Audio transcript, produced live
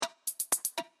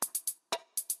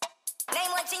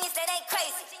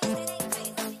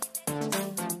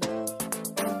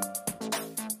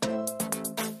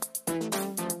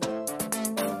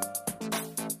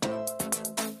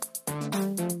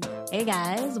Hey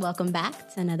guys, welcome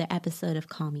back to another episode of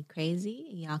Call Me Crazy.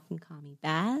 Y'all can call me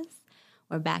Baz.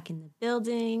 We're back in the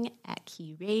building at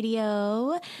Key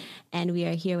Radio, and we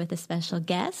are here with a special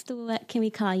guest. What can we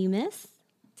call you, Miss?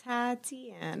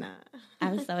 Tatiana.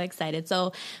 I'm so excited.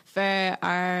 So for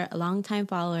our longtime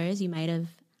followers, you might have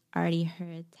already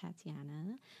heard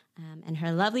Tatiana and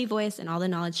her lovely voice and all the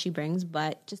knowledge she brings.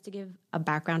 But just to give a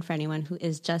background for anyone who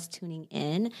is just tuning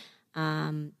in,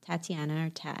 Tatiana, or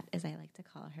Tat as I like to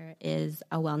call her, is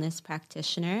a wellness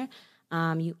practitioner.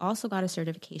 You also got a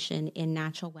certification in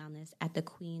natural wellness at the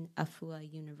Queen Afua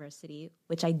University,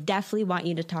 which I definitely want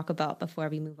you to talk about before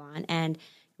we move on. And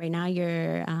right now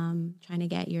you're trying to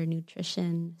get your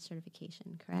nutrition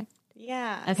certification, correct?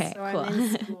 Yeah. Okay, so cool. I'm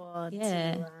in school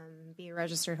to be a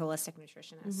registered holistic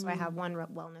nutritionist. So I have one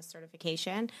wellness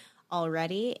certification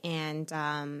already, and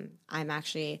I'm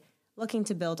actually looking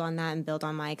to build on that and build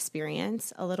on my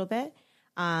experience a little bit.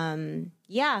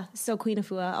 So Queen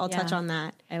Afua, I'll touch on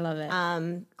that. I love it.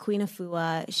 Queen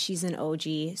Afua, she's an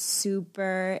OG,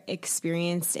 super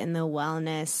experienced in the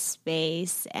wellness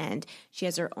space, and she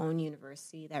has her own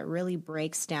university that really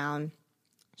breaks down.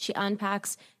 She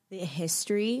unpacks the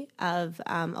history of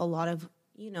a lot of,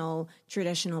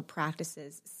 traditional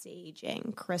practices,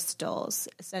 saging, crystals,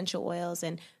 essential oils.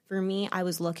 And for me, I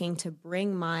was looking to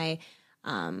bring my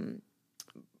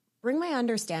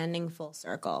understanding full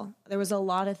circle. There was a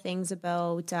lot of things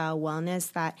about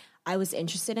wellness that I was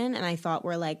interested in and I thought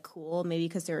were like cool, maybe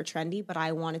because they were trendy, but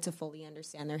I wanted to fully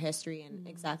understand their history and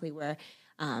exactly where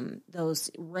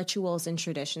those rituals and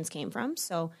traditions came from.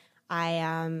 So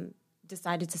I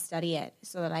decided to study it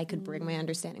so that I could bring my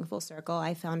understanding full circle.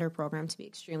 I found our program to be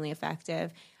extremely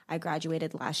effective. I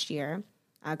graduated last year.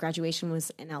 Graduation was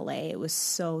in LA. It was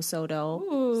so dope,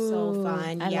 so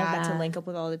fun. To link up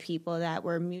with all the people that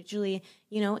were mutually,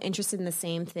 interested in the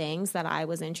same things that I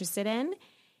was interested in.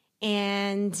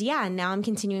 And now I'm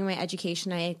continuing my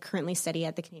education. I currently study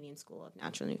at the Canadian School of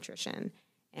Natural Nutrition,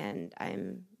 and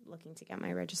I'm looking to get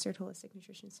my registered holistic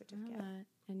nutrition certificate.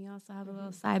 And you also have a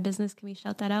little side business. Can we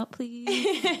shout that out, please?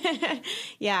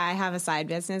 Yeah, I have a side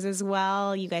business as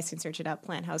well. You guys can search it up,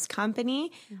 Plant House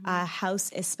Company.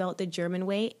 House is spelled the German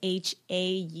way,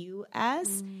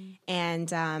 Haus.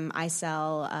 And I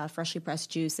sell freshly pressed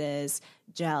juices,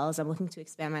 gels. I'm looking to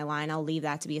expand my line. I'll leave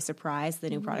that to be a surprise, the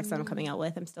new products that I'm coming out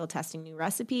with. I'm still testing new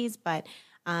recipes, but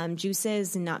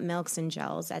juices, nut milks, and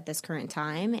gels at this current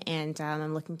time. And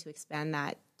I'm looking to expand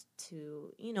that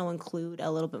to, include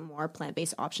a little bit more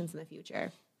plant-based options in the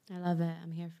future. I love it.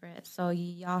 I'm here for it. So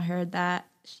y'all heard that.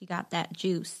 She got that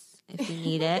juice if you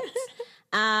need it.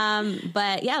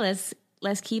 But yeah,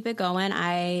 let's keep it going.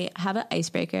 I have an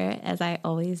icebreaker, as I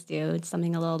always do. It's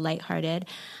something a little lighthearted.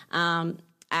 I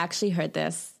actually heard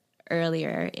this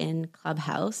earlier in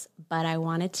Clubhouse, but I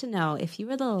wanted to know if you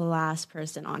were the last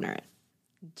person on Earth,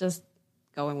 just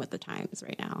going with the times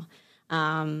right now,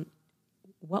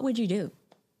 what would you do?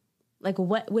 Like,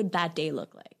 what would that day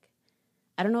look like?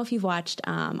 I don't know if you've watched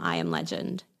I Am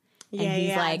Legend. And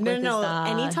he's like, no.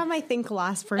 Anytime I think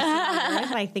last person on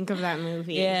Earth, I think of that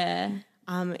movie. Yeah.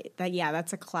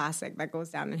 That's a classic that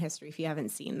goes down in history. If you haven't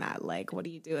seen that, like, what are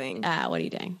you doing? What are you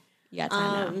doing? You got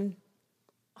time now.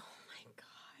 Oh my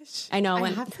gosh. I know. I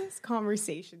have this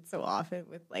conversation so often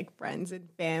with like friends and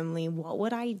family. What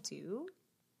would I do?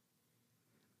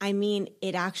 I mean,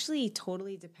 it actually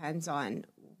totally depends on,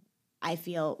 I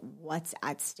feel, what's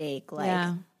at stake.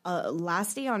 Like,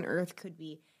 last day on Earth could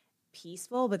be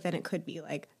peaceful, but then it could be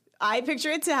like, I picture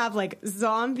it to have like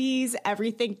zombies,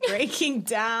 everything breaking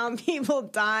down, people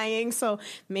dying. So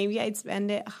maybe I'd spend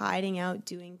it hiding out,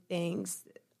 doing things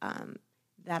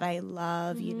that I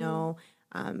love,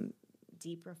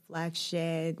 deep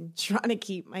reflection, trying to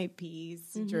keep my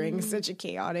peace during such a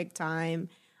chaotic time,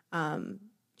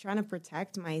 trying to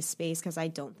protect my space because I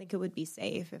don't think it would be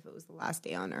safe if it was the last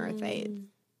day on Earth.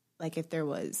 If there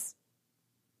was,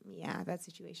 that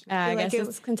situation. I guess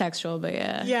it's contextual, but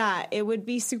yeah. Yeah, it would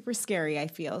be super scary, I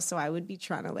feel. So I would be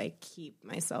trying to like keep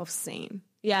myself sane.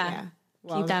 Yeah.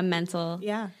 Keep that mental.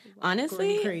 Yeah.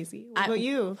 Honestly. Going crazy. What about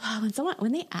you?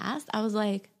 When they asked, I was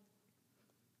like,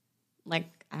 I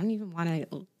don't even want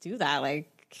to do that.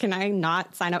 Like, can I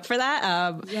not sign up for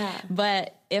that?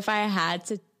 But if I had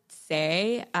to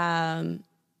say, I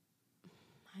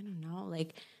don't know,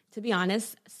 like, to be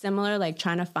honest, similar, like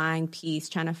trying to find peace,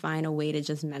 trying to find a way to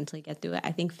just mentally get through it.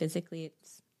 I think physically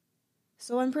it's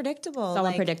so unpredictable.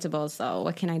 So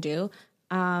what can I do?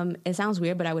 It sounds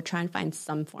weird, but I would try and find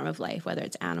some form of life, whether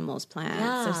it's animals,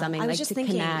 plants, or something. I was just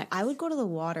thinking, connect. I would go to the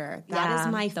water. That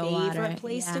is my favorite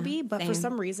place to be. But for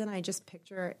some reason, I just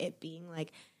picture it being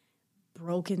like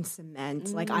broken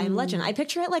cement. Like I Am Legend. I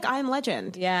picture it like I Am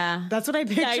Legend. Yeah. That's what I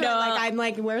picture. I know. Like I'm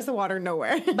like, where's the water?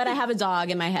 Nowhere. But I have a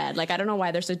dog in my head. Like I don't know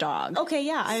why there's a dog. Okay,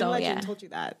 yeah. I Am Legend told you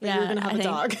that you were going to have a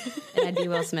dog. And I'd be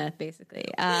Will Smith, basically.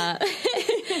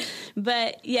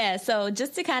 But yeah, so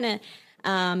just to kind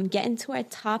of get into our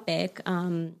topic,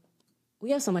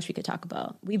 we have so much we could talk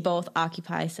about. We both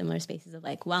occupy similar spaces of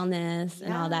like wellness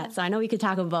and all that. So I know we could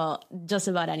talk about just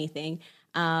about anything.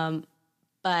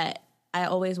 But I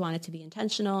always want it to be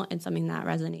intentional and something that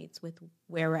resonates with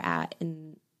where we're at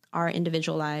in our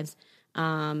individual lives.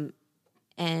 And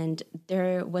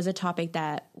there was a topic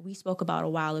that we spoke about a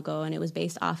while ago, and it was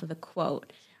based off of a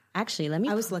quote. Actually,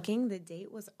 I was looking, the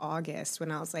date was August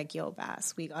when I was like, yo,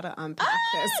 Bass, we got to unpack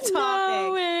this topic.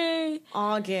 No way.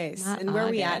 August. Not and where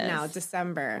August. We at now?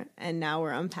 December. And now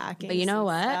we're unpacking. But you know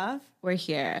what? Stuff. We're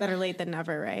here. Better late than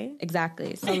never, right?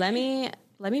 Exactly. So let me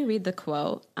read the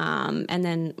quote, and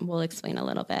then we'll explain a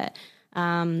little bit.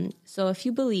 So if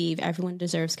you believe everyone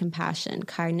deserves compassion,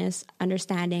 kindness,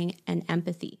 understanding, and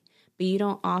empathy, but you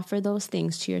don't offer those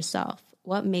things to yourself,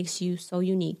 what makes you so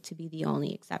unique to be the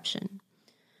only exception?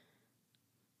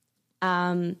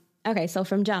 Okay, so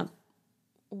from jump,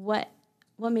 what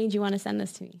made you want to send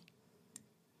this to me?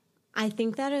 I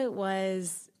think that it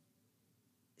was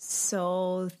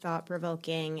so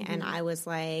thought-provoking, and I was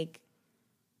like,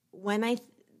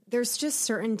 there's just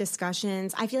certain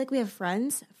discussions. I feel like we have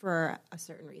friends for a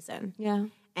certain reason. Yeah.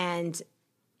 And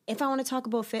if I want to talk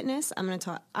about fitness, I'm going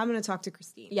to talk to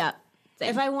Christine. Yeah. Same.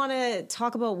 If I want to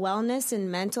talk about wellness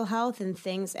and mental health and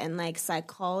things and like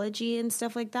psychology and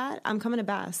stuff like that, I'm coming to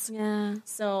Bass. Yeah.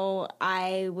 So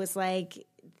I was like,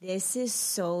 this is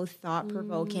so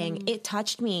thought-provoking. It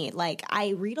touched me. Like, I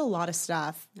read a lot of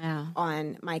stuff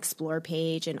on my Explore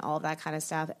page and all that kind of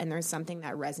stuff, and there's something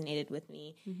that resonated with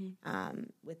me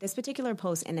with this particular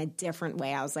post in a different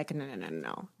way. I was like,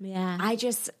 no. Yeah. I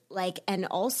just, like, and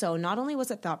also, not only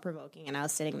was it thought-provoking, and I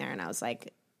was sitting there and I was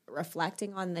like,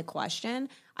 reflecting on the question,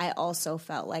 I also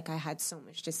felt like I had so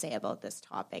much to say about this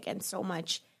topic and so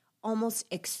much almost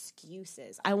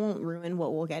excuses. I won't ruin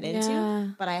what we'll get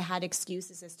into, but I had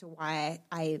excuses as to why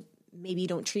I maybe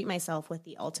don't treat myself with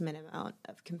the ultimate amount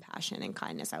of compassion and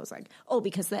kindness. I was like, oh,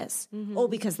 because this, oh,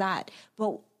 because that.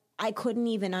 But I couldn't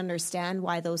even understand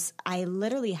why I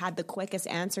literally had the quickest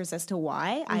answers as to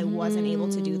why I wasn't able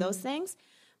to do those things.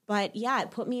 But yeah,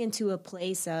 it put me into a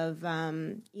place of,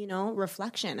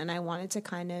 reflection. And I wanted to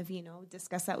kind of,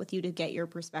 discuss that with you to get your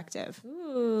perspective.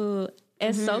 Ooh,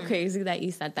 it's so crazy that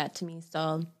you said that to me.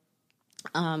 So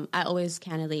I always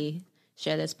candidly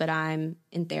share this, but I'm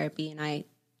in therapy and I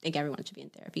think everyone should be in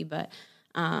therapy. But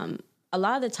a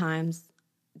lot of the times,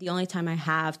 the only time I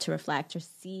have to reflect or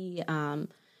see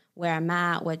where I'm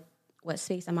at, what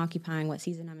space I'm occupying, what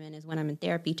season I'm in is when I'm in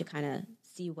therapy to kind of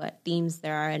see what themes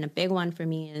there are. And a big one for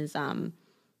me is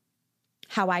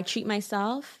how I treat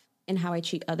myself and how I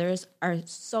treat others are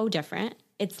so different.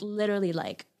 It's literally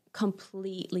like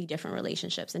completely different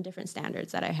relationships and different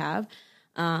standards that I have.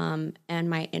 And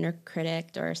my inner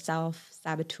critic or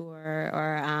self-saboteur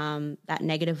or that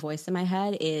negative voice in my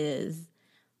head is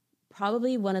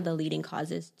probably one of the leading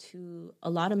causes to a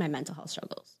lot of my mental health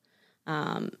struggles.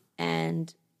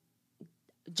 And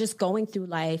just going through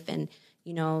life and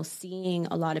seeing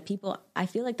a lot of people, I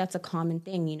feel like that's a common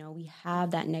thing. We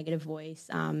have that negative voice.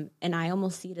 And I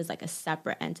almost see it as like a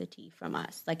separate entity from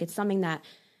us. Like it's something that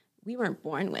we weren't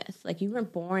born with. Like you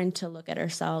weren't born to look at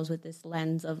ourselves with this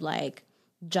lens of like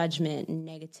judgment and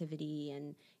negativity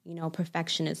and,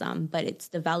 perfectionism, but it's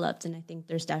developed. And I think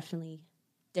there's definitely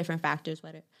different factors,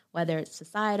 whether it's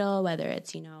societal, whether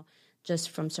it's, just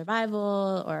from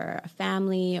survival or a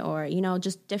family or,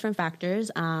 just different factors.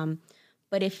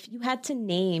 But if you had to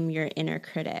name your inner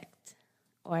critic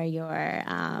or your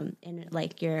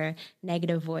your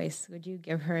negative voice, would you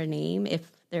give her a name? If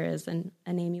there is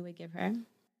a name you would give her?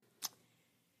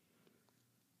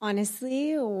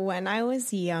 Honestly, when I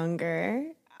was younger,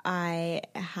 I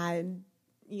had,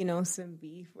 some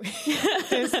beef with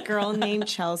this girl named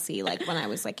Chelsea, like when I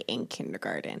was like in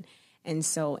kindergarten. And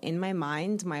so in my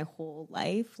mind, my whole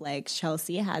life, like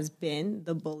Chelsea has been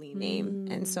the bully name.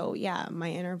 And so, yeah,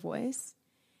 my inner voice,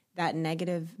 that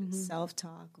negative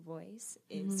self-talk voice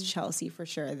is Chelsea for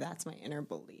sure. That's my inner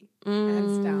bully.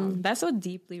 Hands down. That's so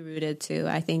deeply rooted too.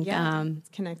 I think it's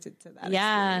connected to that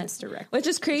experience directly. Which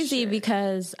is crazy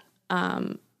because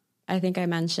I think I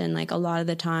mentioned like a lot of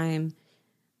the time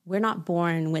we're not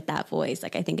born with that voice.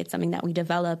 Like I think it's something that we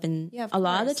develop, and a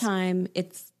lot of the time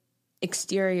it's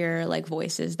exterior like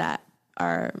voices that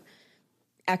are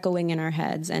echoing in our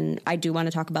heads. And I do want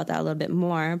to talk about that a little bit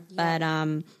more, but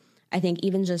I think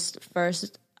even just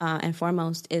first and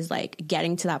foremost is like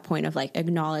getting to that point of like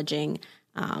acknowledging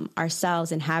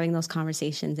ourselves and having those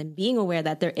conversations and being aware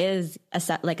that there is a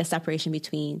separation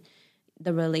between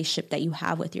the relationship that you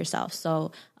have with yourself.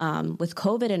 So with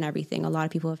COVID and everything, a lot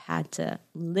of people have had to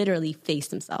literally face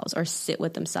themselves or sit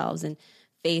with themselves and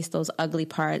face those ugly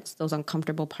parts, those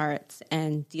uncomfortable parts,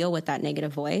 and deal with that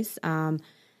negative voice. And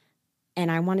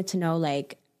I wanted to know,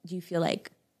 like, do you feel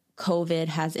like COVID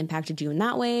has impacted you in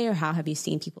that way, or how have you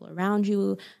seen people around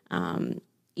you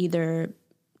either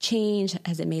change?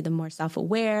 Has it made them more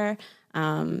self-aware?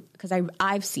 Because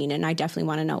I've seen it, and I definitely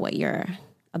want to know what your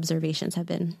observations have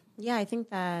been. Yeah, I think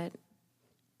that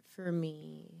for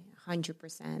me,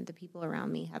 100%, the people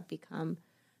around me have become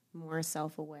more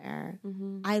self-aware.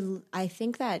 I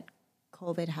think that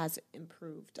COVID has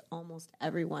improved almost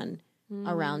everyone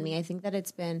around me. I think that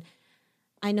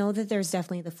I know that there's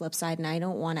definitely the flip side, and I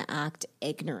don't want to act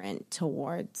ignorant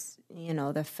towards,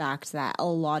 the fact that a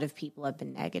lot of people have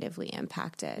been negatively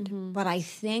impacted. But I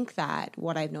think that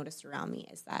what I've noticed around me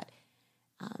is that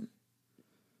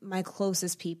my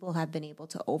closest people have been able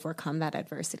to overcome that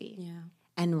adversity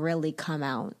and really come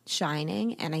out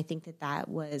shining. And I think that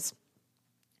was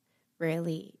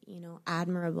really,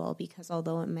 admirable, because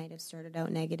although it might have started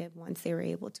out negative, once they were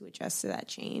able to adjust to that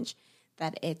change,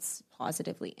 that it's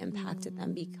positively impacted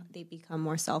them. They become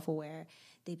more self-aware.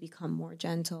 They become more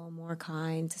gentle, more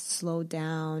kind, slowed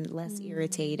down, less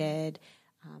irritated,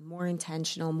 more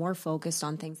intentional, more focused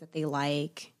on things that they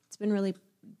like. It's been really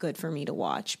good for me to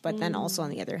watch. But then also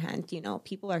on the other hand,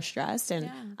 people are stressed,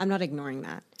 and I'm not ignoring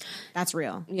that. That's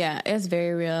real. Yeah, it's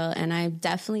very real. And I've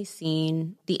definitely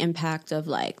seen the impact of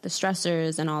like the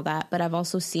stressors and all that. But I've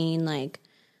also seen, like,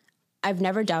 I've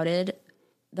never doubted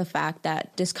the fact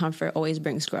that discomfort always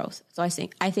brings growth. So I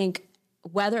think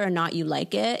whether or not you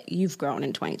like it, you've grown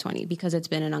in 2020, because it's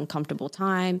been an uncomfortable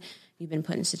time. You've been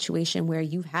put in a situation where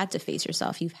you've had to face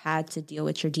yourself. You've had to deal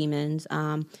with your demons.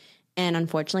 And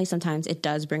unfortunately, sometimes it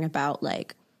does bring about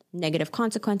like negative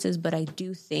consequences, but I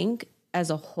do think as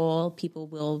a whole, people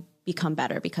will become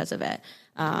better because of it.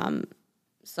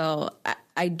 So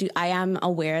I am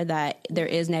aware that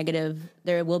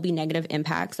there will be negative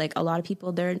impacts. Like a lot of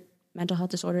people, their mental health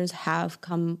disorders have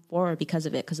come forward because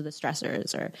of it, because of the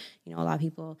stressors, or, a lot of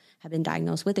people have been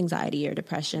diagnosed with anxiety or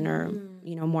depression or,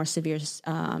 more severe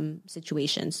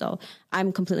situations. So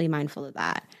I'm completely mindful of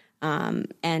that.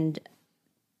 And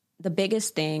the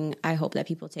biggest thing I hope that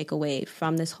people take away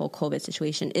from this whole COVID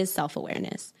situation is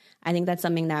self-awareness. I think that's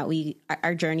something that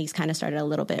our journeys kind of started a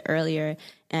little bit earlier,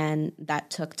 and that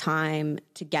took time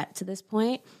to get to this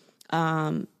point.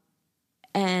 And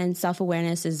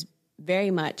self-awareness is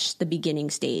very much the beginning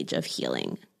stage of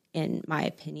healing, in my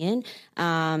opinion.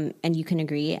 And you can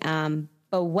agree.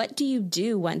 But what do you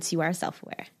do once you are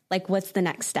self-aware? Like, what's the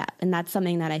next step? And that's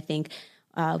something that I think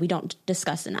we don't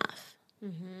discuss enough.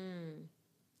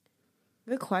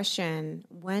 Good question.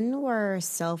 When we're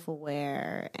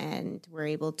self-aware and we're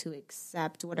able to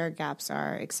accept what our gaps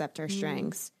are, accept our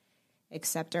strengths,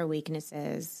 accept our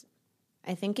weaknesses,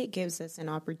 I think it gives us an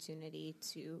opportunity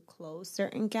to close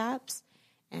certain gaps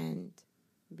and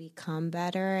become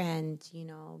better and,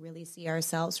 really see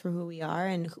ourselves for who we are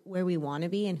and where we want to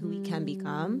be and who we can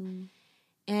become.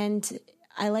 And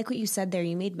I like what you said there.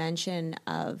 You made mention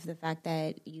of the fact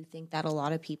that you think that a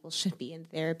lot of people should be in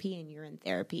therapy, and you're in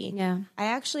therapy. Yeah. I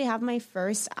actually have my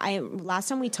last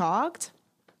time we talked,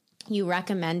 you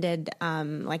recommended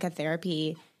like a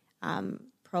therapy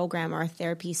program or a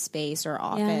therapy space or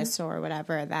office or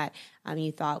whatever that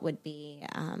you thought would be,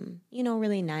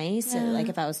 really nice, like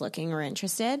if I was looking or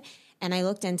interested. And I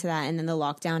looked into that, and then the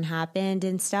lockdown happened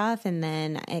and stuff, and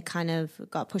then it kind of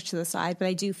got pushed to the side. But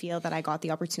I do feel that I got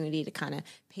the opportunity to kind of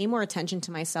pay more attention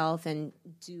to myself and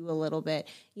do a little bit,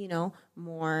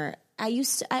 more. I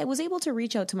was able to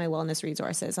reach out to my wellness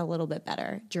resources a little bit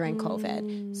better during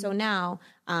COVID. So now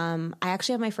I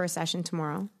actually have my first session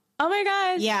tomorrow. Oh my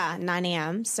gosh. Yeah, 9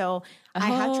 a.m. So I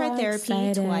have tried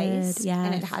therapy twice,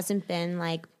 and it hasn't been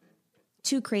like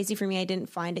too crazy for me. I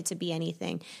didn't find it to be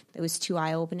anything that was too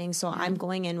eye-opening. So I'm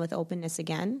going in with openness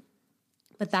again.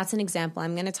 But that's an example.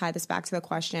 I'm going to tie this back to the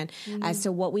question as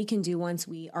to what we can do once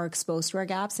we are exposed to our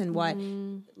gaps, and what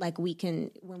like we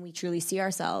can, when we truly see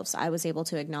ourselves. I was able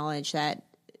to acknowledge that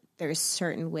there's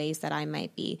certain ways that I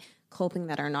might be coping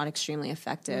that are not extremely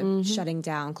effective, shutting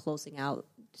down, closing out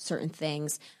certain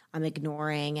things. I'm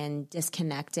ignoring and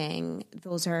disconnecting.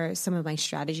 Those are some of my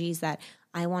strategies that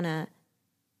I want to,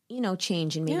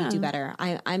 change and maybe do better.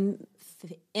 I'm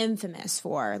infamous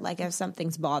for, like, if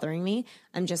something's bothering me,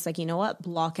 I'm just like, you know what,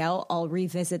 block out. I'll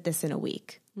revisit this in a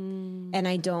week. And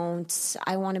I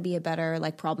want to be a better,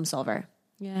 like, problem solver.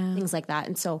 Yeah. Things like that.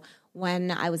 And so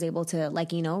when I was able to,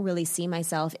 like, you know, really see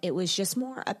myself, it was just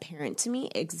more apparent to me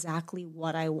exactly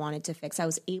what I wanted to fix. I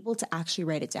was able to actually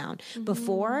write it down.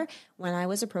 Before, when I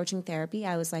was approaching therapy,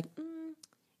 I was like,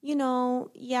 you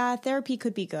know, yeah, therapy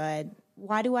could be good.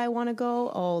 Why do I want to go?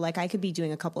 Oh, like I could be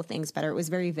doing a couple of things better. It was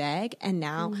very vague. And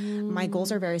now my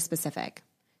goals are very specific.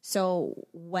 So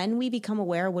when we become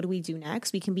aware, what do we do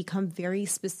next? We can become very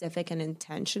specific and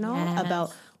intentional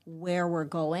about where we're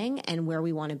going and where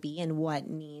we want to be and what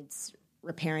needs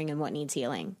repairing and what needs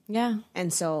healing. Yeah.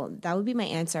 And so that would be my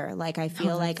answer. Like, I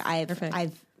feel like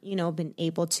I've, you know, been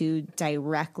able to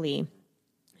directly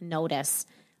notice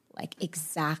like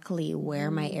exactly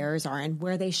where my errors are and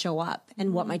where they show up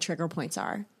and what my trigger points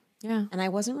are. Yeah. And I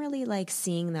wasn't really like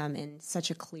seeing them in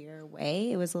such a clear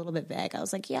way. It was a little bit vague. I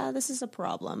was like, yeah, this is a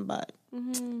problem, but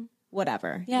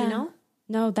whatever, you know?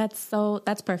 No, that's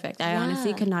perfect. I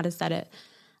honestly could not have said it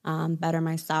better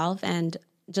myself. And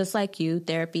just like you,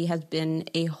 therapy has been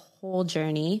a whole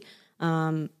journey,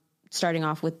 starting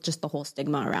off with just the whole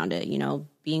stigma around it, you know,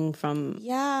 being from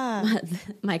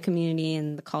my community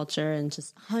and the culture and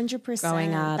just 100%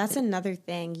 growing up. That's another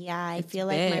thing. Yeah, I feel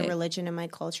like my religion and my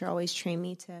culture always trained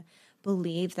me to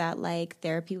believe that like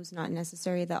therapy was not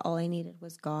necessary, that all I needed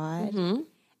was God.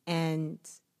 And,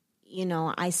 you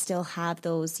know, I still have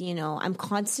those, you know, I'm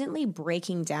constantly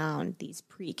breaking down these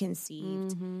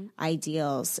preconceived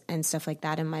ideals and stuff like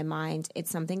that in my mind.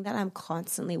 It's something that I'm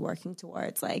constantly working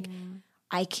towards. Like,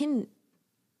 I can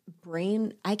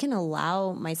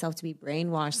allow myself to be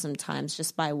brainwashed sometimes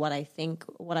just by what I think,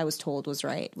 what I was told was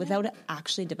right without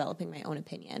actually developing my own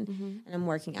opinion. And I'm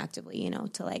working actively, you know,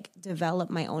 to like develop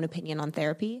my own opinion on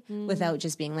therapy without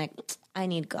just being like, I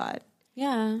need God.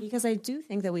 Yeah. Because I do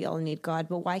think that we all need God,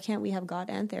 but why can't we have God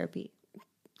and therapy?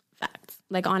 Facts.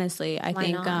 Like, honestly, I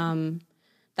think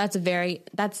that's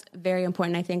very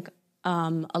important. I think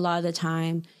a lot of the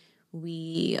time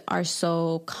we are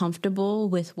so comfortable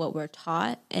with what we're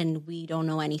taught and we don't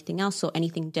know anything else. So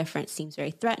anything different seems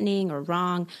very threatening or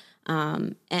wrong.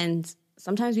 And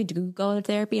sometimes we do go to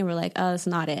therapy and we're like, oh, that's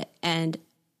not it. And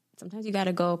sometimes you got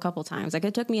to go a couple times. Like,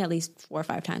 it took me at least 4 or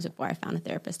 5 times before I found a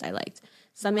therapist I liked.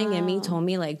 Something in me told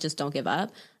me, like, just don't give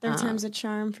up. Third time's a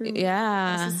charm for me.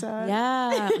 Yeah.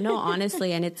 No,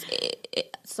 honestly. And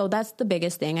so that's the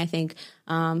biggest thing, I think.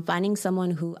 Finding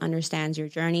someone who understands your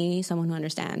journey, someone who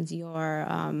understands your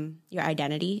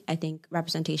identity. I think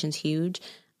representation's huge.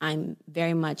 I'm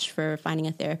very much for finding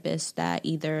a therapist that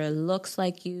either looks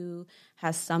like you,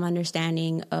 has some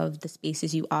understanding of the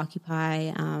spaces you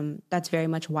occupy. That's very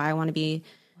much why I want to be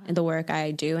in the work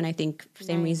I do. And I think for the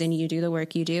same reason you do the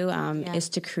work you do is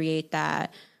to create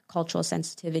that cultural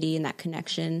sensitivity and that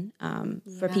connection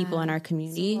for people in our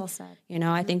community. So well said. You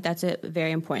know, I think that's a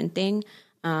very important thing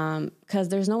because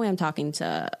there's no way I'm talking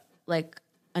to like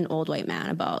an old white man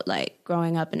about like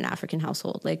growing up in an African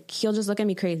household. Like, he'll just look at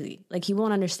me crazy. Like, he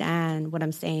won't understand what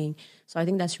I'm saying. So I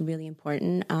think that's really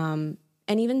important.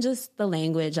 And even just the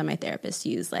language that my therapist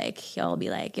use, like, he'll be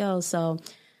like, yo, so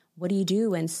what do you do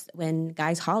when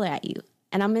guys holler at you?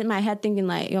 And I'm in my head thinking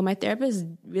like, yo, my therapist is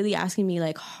really asking me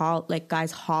like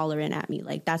guys hollering at me.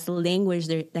 Like, that's the language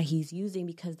that he's using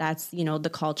because that's, you know, the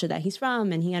culture that he's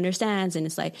from and he understands. And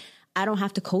it's like, I don't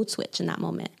have to code switch in that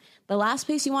moment. The last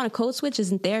place you want to code switch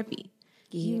is in therapy.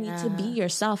 You need to be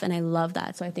yourself. And I love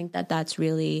that. So I think that that's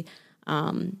really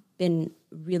been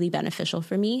really beneficial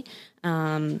for me.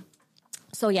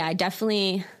 So yeah, I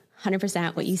definitely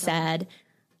 100% what you said.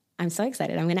 I'm so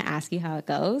excited. I'm going to ask you how it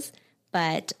goes,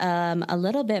 but a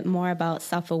little bit more about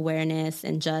self-awareness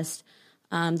and just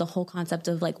the whole concept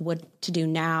of like what to do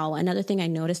now. Another thing I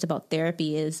noticed about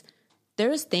therapy is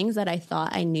there's things that I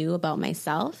thought I knew about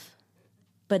myself,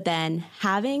 but then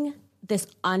having this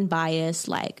unbiased,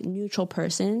 like neutral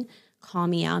person call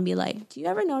me out and be like, do you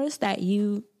ever notice that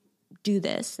you do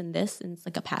this and this? And it's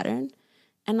like a pattern.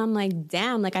 And I'm like,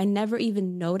 damn, like I never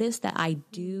even noticed that I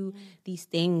do these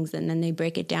things. And then they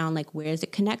break it down, like, where is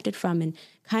it connected from? And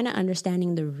kind of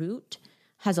understanding the root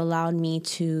has allowed me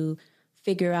to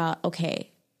figure out,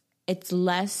 okay, it's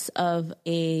less of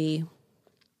a,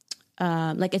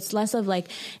 it's less of like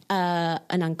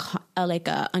an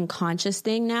unconscious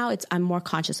thing now. I'm more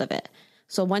conscious of it.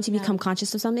 So once you become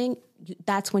conscious of something,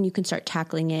 that's when you can start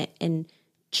tackling it and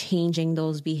changing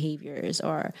those behaviors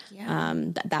or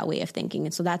that way of thinking.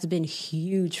 And so that's been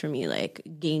huge for me, like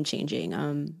game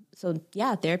changing. So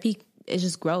yeah, therapy is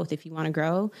just growth. If you want to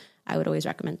grow, I would always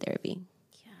recommend therapy.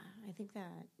 Yeah, I think that,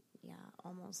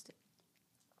 almost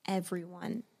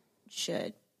everyone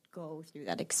should go through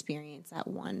that experience at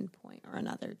one point or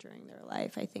another during their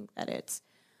life. I think that it's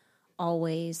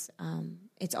always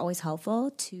it's always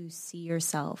helpful to see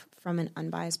yourself from an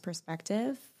unbiased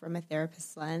perspective, from a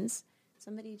therapist's lens,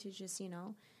 somebody to just, you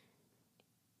know,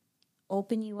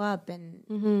 open you up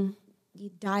and you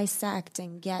dissect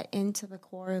and get into the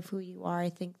core of who you are. I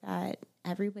think that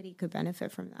everybody could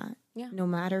benefit from that. Yeah. No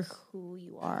matter who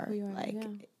you are.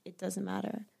 It doesn't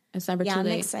matter. It's never too I'm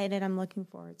late. excited. I'm looking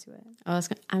forward to it.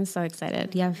 I'm so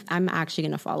excited. Yeah, I'm actually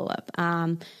going to follow up.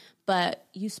 But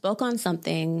you spoke on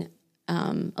something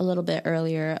a little bit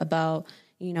earlier about,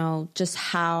 you know, just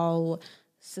how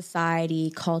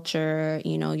society, culture,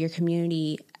 you know, your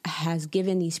community has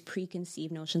given these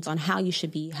preconceived notions on how you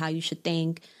should be, how you should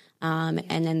think. And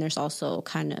then there's also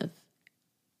kind of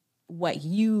what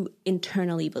you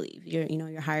internally believe,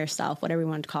 your higher self, whatever you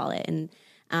want to call it. And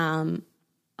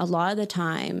a lot of the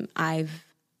time I've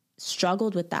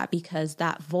struggled with that because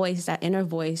that voice, that inner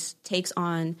voice, takes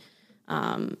on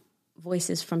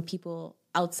voices from people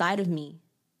outside of me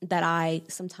that I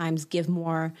sometimes give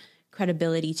more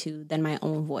credibility to than my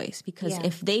own voice. Because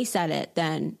if they said it,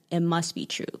 then it must be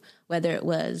true, whether it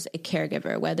was a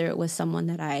caregiver, whether it was someone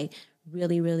that I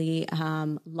really, really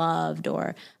loved,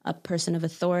 or a person of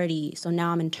authority. So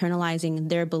now I'm internalizing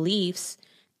their beliefs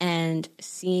and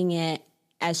seeing it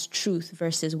as truth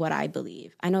versus what I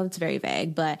believe. I know it's very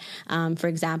vague, but for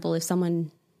example, if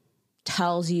someone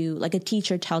tells you, like a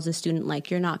teacher tells a student,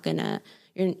 like, you're not gonna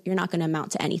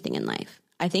amount to anything in life.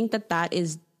 I think that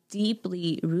is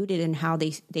deeply rooted in how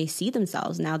they see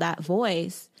themselves. Now that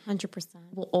voice 100%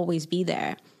 will always be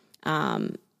there.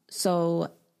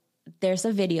 So there's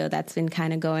a video that's been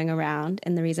kind of going around,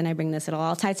 and the reason I bring this, it'll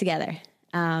all tie together,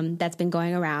 that's been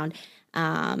going around.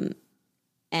 And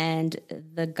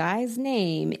the guy's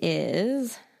name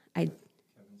is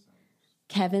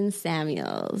Kevin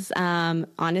Samuels.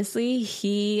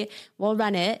 Honestly, we'll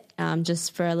run it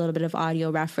just for a little bit of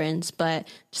audio reference, but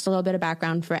just a little bit of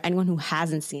background for anyone who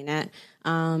hasn't seen it.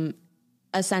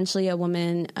 Essentially, a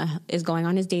woman is going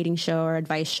on his dating show or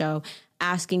advice show,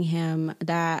 asking him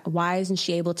that why isn't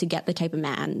she able to get the type of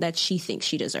man that she thinks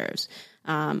she deserves,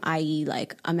 i.e.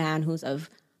 like a man who's of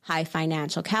high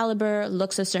financial caliber,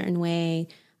 looks a certain way,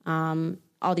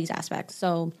 all these aspects.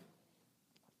 So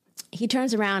he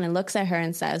turns around and looks at her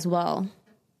and says, well,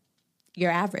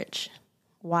 you're average.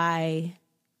 Why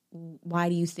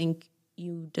do you think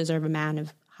you deserve a man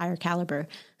of higher caliber?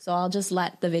 So I'll just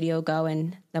let the video go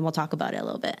and then we'll talk about it a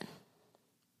little bit.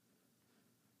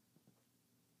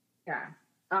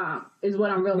 Yeah, is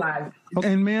what I'm realizing.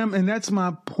 And ma'am, and that's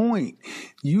my point.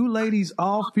 You ladies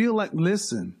all feel like,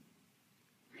 listen,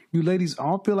 you ladies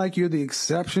all feel like you're the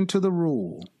exception to the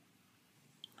rule.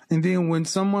 And then when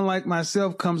someone like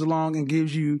myself comes along and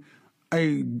gives you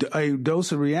a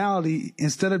dose of reality,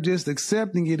 instead of just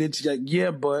accepting it, it's like,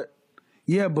 yeah,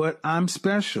 but I'm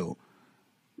special.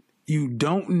 You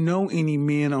don't know any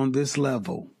men on this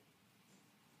level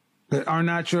that are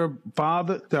not your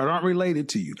father, that aren't related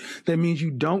to you. That means you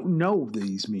don't know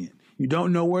these men. You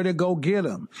don't know where to go get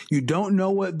them. You don't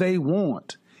know what they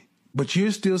want. But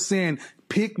you're still saying,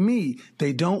 pick me.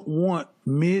 They don't want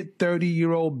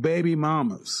mid-30-year-old baby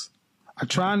mamas. I'm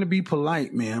trying to be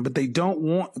polite, man, but they don't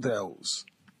want those.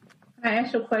 Can I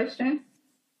ask you a question?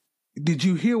 Did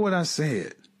you hear what I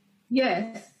said?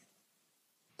 Yes.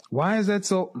 Why is that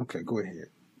so? Okay, go ahead.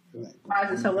 Why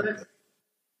is it so?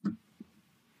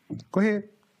 Go ahead.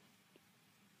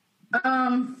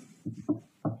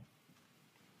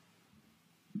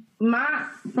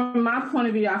 From my point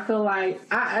of view, I feel like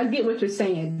I get what you're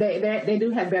saying. They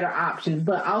do have better options,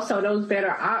 but also those better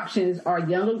options are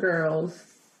younger girls.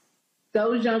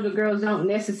 Those younger girls don't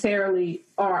necessarily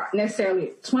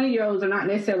 20-year-olds are not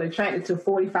necessarily attracted to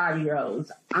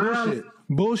 45-year-olds.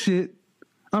 Bullshit.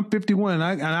 I'm 51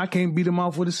 and I can't beat them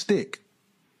off with a stick.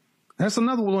 That's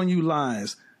another one on you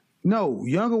lies. No,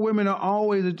 younger women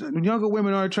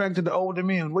are attracted to older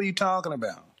men. What are you talking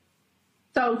about?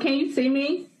 So can you see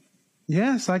me?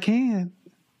 Yes, I can.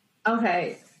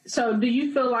 Okay. So do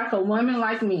you feel like a woman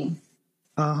like me?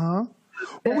 Uh-huh.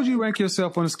 What would you rank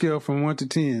yourself on a scale from 1 to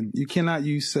 10? You cannot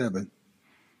use 7.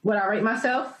 Would I rate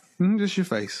myself? Just your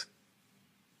face.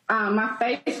 My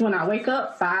face, when I wake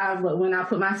up, 5, but when I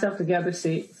put myself together,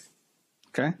 6.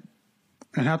 Okay.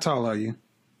 And how tall are you?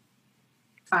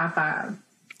 5'5".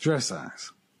 Dress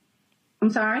size. I'm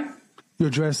sorry? Your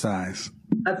dress size.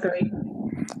 A 3.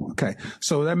 Okay.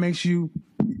 So that makes you,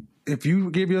 if you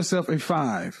give yourself a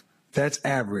 5, that's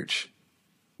average.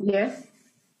 Yes.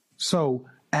 So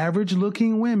average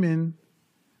looking women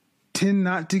tend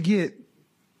not to get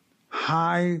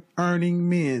high earning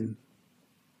men.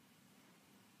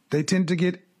 They tend to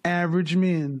get average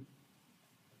men.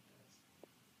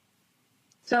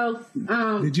 So,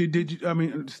 Did you, I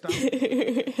mean, stop.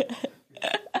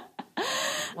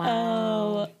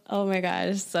 Wow. Oh my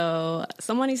gosh. So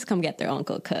someone needs to come get their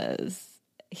uncle because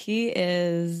he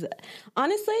is,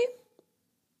 honestly,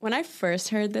 when I first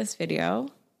heard this video,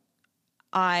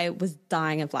 I was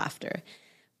dying of laughter.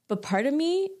 But part of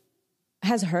me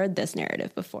has heard this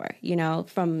narrative before, you know,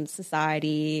 from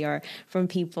society or from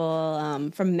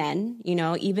people, from men, you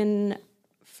know, even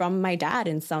from my dad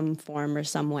in some form or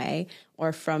some way,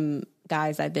 or from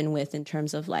guys I've been with in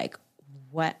terms of like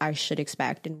what I should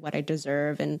expect and what I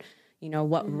deserve and, you know,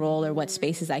 what role or what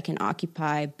spaces I can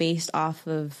occupy based off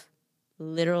of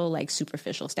literal like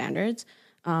superficial standards.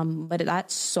 But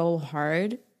that's so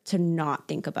hard to not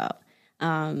think about.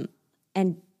 And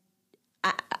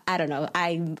I don't know.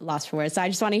 I'm lost for words. So I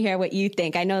just want to hear what you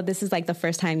think. I know this is like the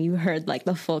first time you heard like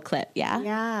the full clip. Yeah.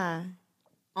 Yeah.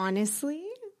 Honestly,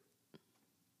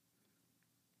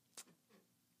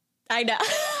 I know.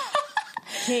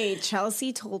 hey,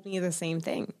 Chelsea told me the same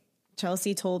thing.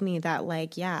 Chelsea told me that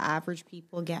like, yeah, average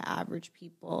people get average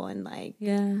people and like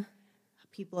Yeah.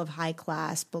 people of high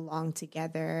class belong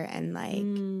together and like,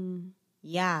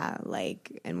 yeah,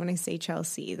 like, and when I say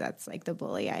Chelsea, that's like the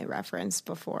bully I referenced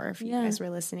before, if you guys were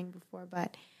listening before,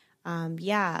 but I'm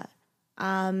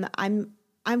kind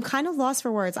of lost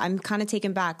for words. I'm kind of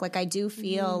taken back. Like, I do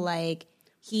feel like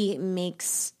he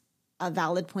makes a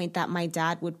valid point that my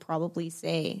dad would probably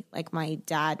say. Like, my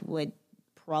dad would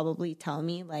probably tell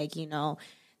me, like, you know,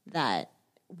 that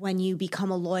when you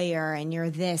become a lawyer and you're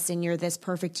this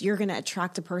perfect, you're going to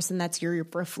attract a person that's your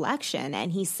reflection.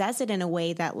 And he says it in a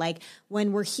way that, like,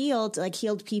 when we're healed, like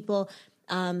healed people,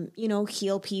 you know,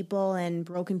 heal people and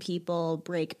broken people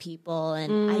break people.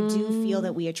 And I do feel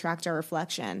that we attract our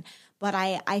reflection. But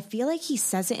I feel like he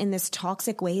says it in this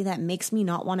toxic way that makes me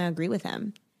not want to agree with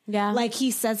him. Yeah. Like,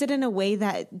 he says it in a way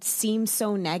that seems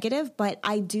so negative, but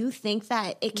I do think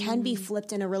that it can be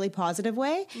flipped in a really positive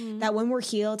way, that when we're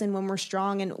healed and when we're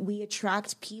strong and we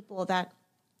attract people that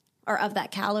are of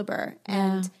that caliber.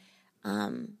 And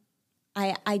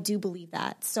I do believe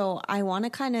that. So I want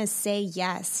to kind of say,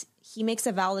 yes, he makes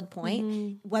a valid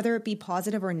point, whether it be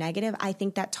positive or negative. I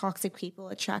think that toxic people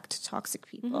attract toxic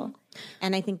people.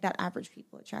 And I think that average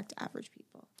people attract average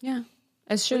people. Yeah.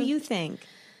 It's true. What do you think?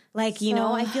 Like, you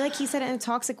know, I feel like he said it in a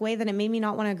toxic way that it made me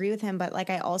not want to agree with him. But, like,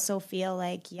 I also feel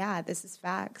like, yeah, this is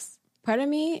facts. Part of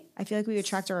me, I feel like we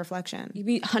attract our reflection.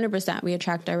 100%, we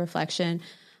attract our reflection.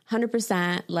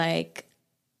 100%, like,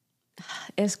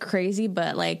 it's crazy,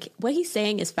 but, like, what he's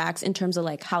saying is facts in terms of,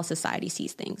 like, how society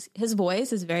sees things. His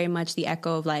voice is very much the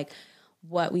echo of, like,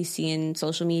 what we see in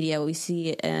social media, what we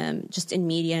see just in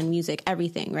media and music,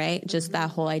 everything, right? Just that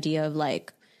whole idea of,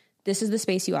 like, this is the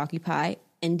space you occupy.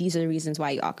 And these are the reasons why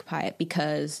you occupy it,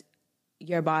 because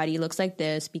your body looks like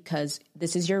this, because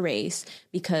this is your race,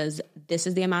 because this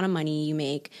is the amount of money you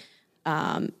make.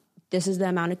 This is the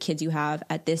amount of kids you have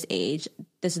at this age.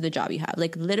 This is the job you have.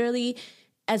 Like, literally,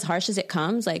 as harsh as it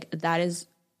comes, like, that is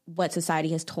what society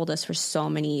has told us for so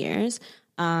many years.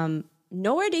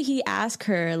 Nowhere did he ask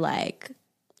her, like,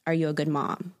 are you a good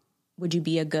mom? Would you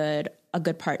be a good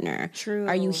partner? True.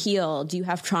 Are you healed? Do you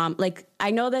have trauma? Like,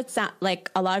 I know that's like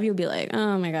a lot of you will be like,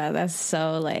 oh my God, that's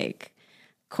so like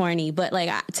corny. But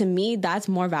like, to me, that's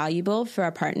more valuable for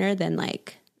a partner than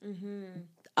like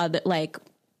other, like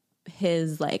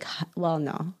his like, well,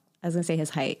 no, I was gonna say his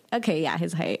height. Okay. Yeah.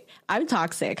 His height. I'm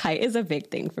toxic. Height is a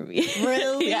big thing for me.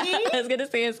 Really? Yeah. I was gonna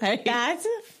say his height. That's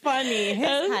funny.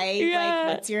 His height. Yeah.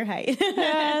 Like, what's your height?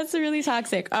 Yeah, it's really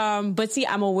toxic. But see,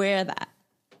 I'm aware of that.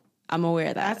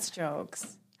 That's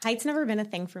jokes. Height's never been a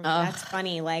thing for me. That's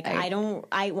funny. Like,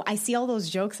 I see all those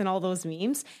jokes and all those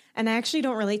memes, and I actually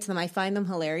don't relate to them. I find them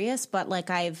hilarious, but like,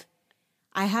 I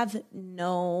have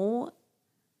no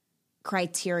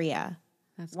criteria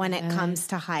when it comes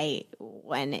to height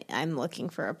when I'm looking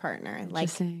for a partner. Like,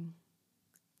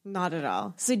 not at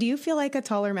all. So do you feel like a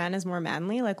taller man is more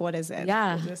manly? Like, what is it?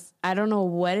 Yeah. I don't know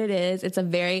what it is.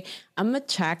 I'm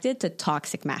attracted to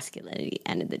toxic masculinity,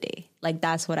 end of the day. Like,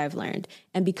 that's what I've learned.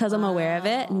 And because I'm aware of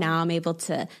it, now I'm able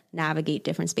to navigate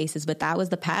different spaces. But that was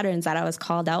the patterns that I was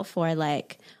called out for.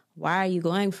 Like, why are you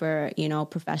going for, you know,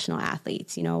 professional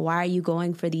athletes? You know, why are you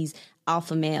going for these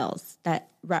alpha males that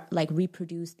like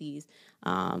reproduce these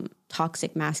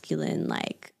toxic masculine,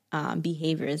 like,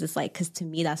 behaviors? It's like, because to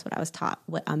me, that's what I was taught,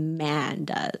 what a man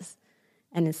does.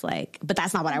 And it's like, but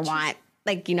that's not what I want.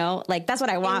 Like, you know, like, that's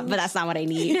what I want, but that's not what I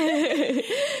need.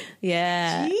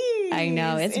 Yeah. Jeez, I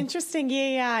know. It's interesting.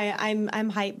 Yeah. I'm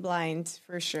height blind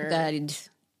for sure. good.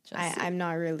 I'm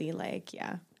not really like,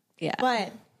 yeah.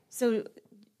 But so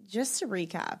just to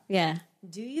recap. Yeah.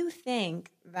 Do you think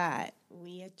that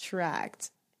we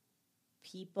attract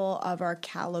people of our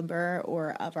caliber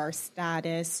or of our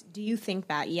status? Do you think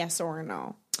that, yes or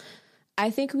no? I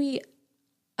think we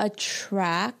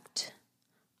attract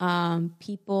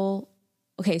people.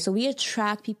 Okay, so we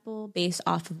attract people based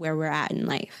off of where we're at in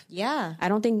life. Yeah. I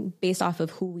don't think based off of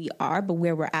who we are, but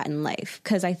where we're at in life.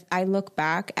 Because I look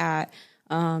back at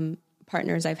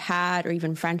partners I've had or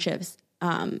even friendships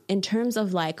in terms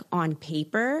of like on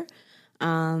paper,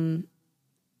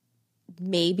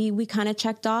 maybe we kind of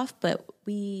checked off, but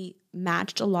we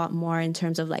matched a lot more in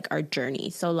terms of like our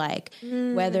journey. So like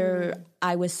whether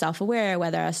I was self-aware,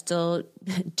 whether I was still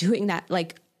doing that,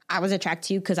 like I was attracted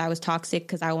to you because I was toxic,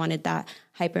 because I wanted that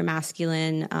hyper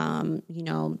masculine,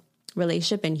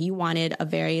 relationship. And he wanted a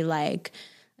very like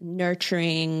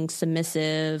nurturing,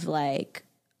 submissive, like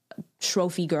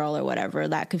trophy girl or whatever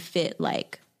that could fit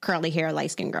like curly hair,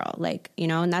 light skin girl, like,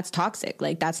 and that's toxic.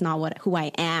 Like that's not who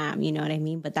I am. You know what I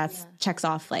mean? But that's checks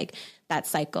off like that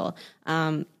cycle.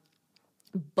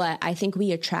 But I think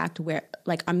we attract where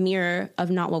like a mirror of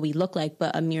not what we look like,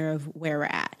 but a mirror of where we're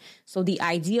at. So the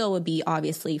ideal would be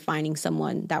obviously finding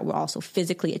someone that we're also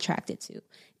physically attracted to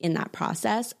in that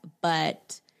process.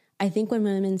 But I think when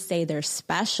women say they're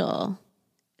special,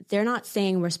 they're not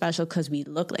saying we're special because we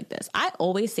look like this. I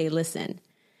always say, listen,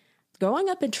 growing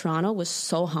up in Toronto was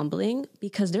so humbling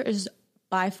because there is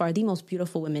by far the most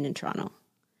beautiful women in Toronto.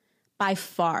 By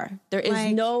far. There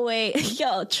is no way.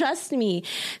 Yo, trust me.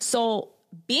 So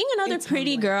being another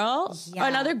pretty girl, or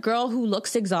another girl who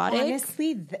looks exotic.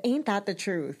 Honestly, ain't that the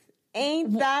truth?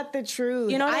 Ain't that the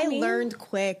truth? You know what I mean? Learned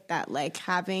quick that like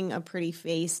having a pretty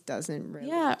face doesn't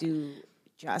really do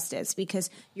justice, because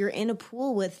you're in a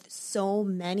pool with so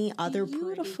many other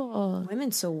beautiful pretty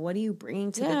women. So what are you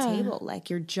bringing to the table? Like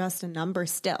you're just a number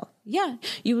still. Yeah,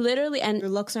 you literally, and your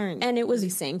looks aren't, and it was really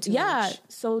saying too much.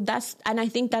 So and I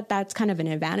think that's kind of an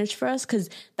advantage for us, because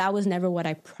that was never what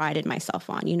I prided myself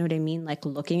on. You know what I mean? Like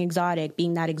looking exotic,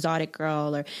 being that exotic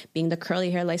girl, or being the curly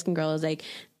hair, light skin girl is like,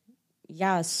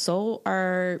 so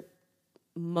are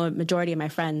majority of my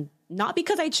friends. Not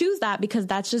because I choose that, because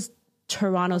that's just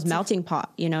Toronto's melting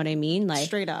pot, you know what I mean? Like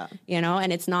straight up,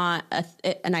 and it's not,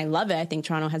 and I love it. I think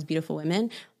Toronto has beautiful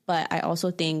women, but I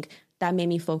also think that made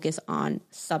me focus on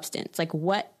substance, like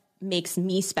what makes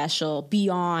me special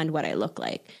beyond what I look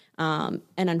like. And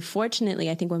unfortunately,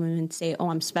 I think when women say, "Oh,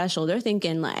 I'm special," they're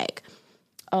thinking like,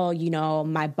 "Oh,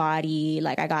 my body,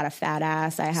 like I got a fat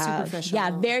ass, I have,"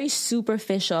 very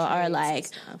superficial, or like,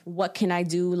 what can I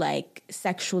do like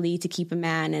sexually to keep a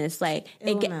man? And it's like,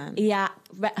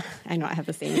 I know I have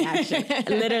the same reaction,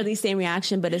 literally same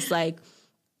reaction, but it's like,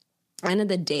 end of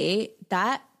the day,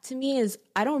 that to me is,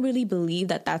 I don't really believe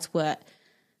that that's what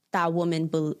that woman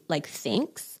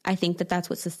thinks. I think that that's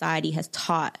what society has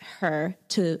taught her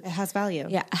to. It has value.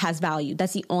 Yeah, it has value.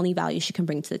 That's the only value she can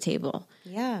bring to the table.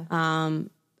 Yeah.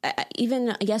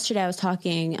 Even yesterday I was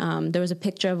talking, there was a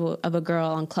picture of a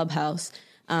girl on Clubhouse,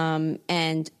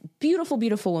 and beautiful,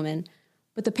 beautiful woman.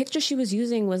 But the picture she was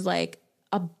using was like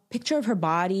a picture of her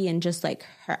body and just like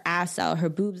her ass out, her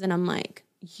boobs. And I'm like,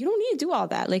 you don't need to do all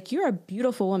that. Like, you're a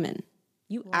beautiful woman.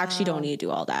 You actually don't need to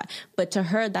do all that. But to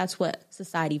her, that's what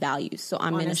society values. So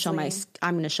I'm going to show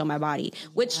my body,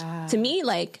 which to me,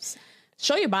 like,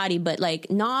 show your body, but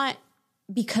like not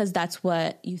because that's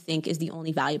what you think is the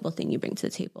only valuable thing you bring to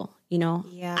the table.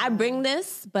 I bring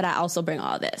this, but I also bring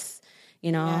all this,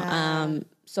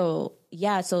 so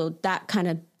that kind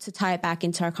of, to tie it back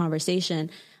into our conversation,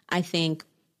 I think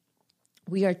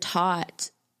we are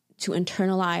taught to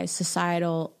internalize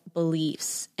societal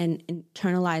beliefs and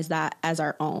internalize that as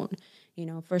our own.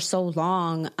 For so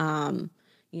long,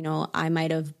 I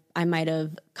might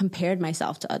have compared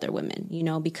myself to other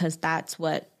women, because that's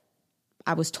what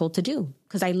I was told to do.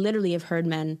 Because I literally have heard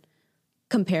men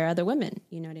compare other women.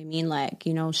 You know what I mean? Like,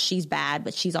 she's bad,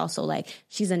 but she's also like,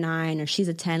 she's a 9 or she's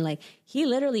a 10. Like, he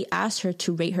literally asked her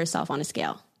to rate herself on a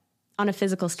scale, on a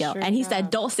physical scale. And he said,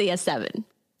 don't say a 7.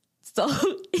 So,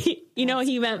 you know what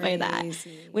he meant by that,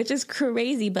 which is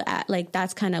crazy. But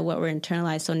that's kind of what we're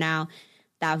internalized. So now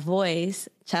that voice,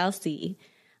 Chelsea.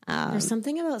 There's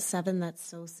something about 7 that's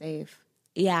so safe.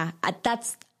 Yeah,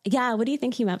 what do you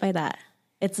think he meant by that?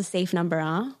 It's a safe number,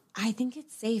 huh? I think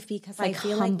it's safe because like I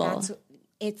feel humble. Like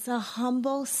it's a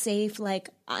humble, safe, like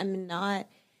I'm not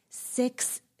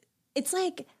 6. It's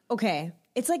like, okay,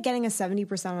 it's like getting a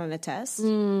 70% on a test.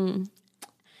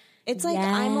 It's like,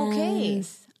 I'm okay.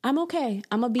 I'm okay.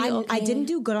 I'm going to be okay. I didn't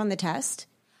do good on the test.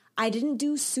 I didn't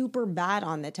do super bad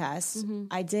on the test.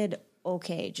 I did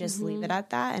okay. Just leave it at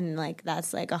that. And like,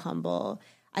 that's like a humble,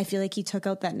 I feel like he took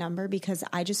out that number because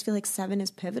I just feel like 7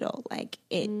 is pivotal. Like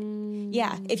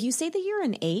if you say that you're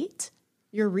an 8,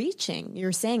 you're reaching.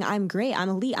 You're saying, I'm great. I'm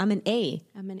elite. I'm an A.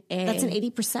 I'm an A. That's an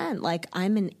 80%. Like,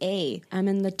 I'm an A. I'm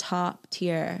in the top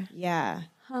tier. Yeah.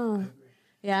 Huh.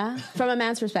 Yeah. From a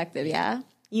man's perspective. Yeah.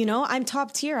 You know, I'm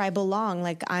top tier. I belong.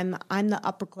 Like, I'm the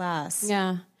upper class.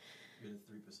 Yeah. You're the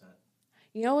 3%.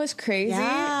 You know what's crazy?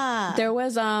 Yeah. There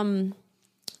was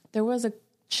a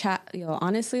chat,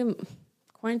 honestly,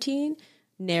 quarantine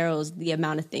narrows the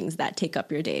amount of things that take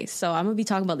up your day. So I'm going to be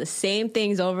talking about the same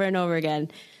things over and over again.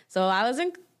 So I was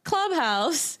in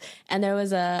Clubhouse and there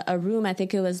was a room, I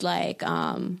think it was like,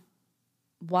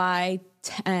 why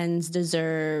 10s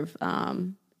deserve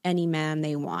any man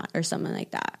they want or something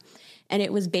like that. And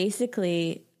it was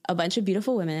basically a bunch of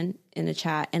beautiful women in the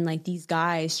chat and like these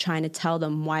guys trying to tell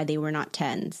them why they were not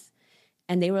 10s.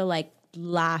 And they were like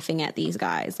laughing at these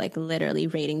guys, like literally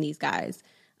rating these guys.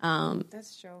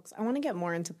 That's jokes. I want to get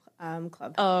more into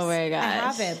Clubhouse. Oh my gosh. I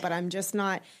have it, but I'm just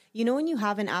not. You know when you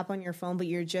have an app on your phone, but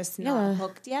you're just not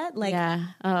hooked yet? Like, Yeah.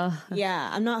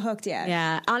 I'm not hooked yet.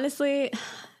 Yeah. Honestly,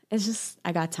 it's just,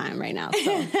 I got time right now.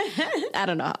 So I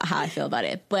don't know how I feel about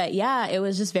it. But yeah, it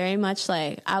was just very much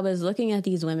like, I was looking at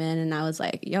these women and I was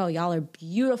like, yo, y'all are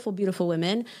beautiful, beautiful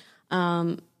women.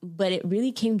 But it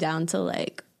really came down to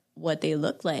like what they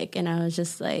look like. And I was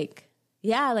just like,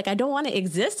 yeah, like I don't want to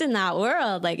exist in that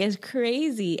world. Like it's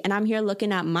crazy. And I'm here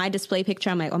looking at my display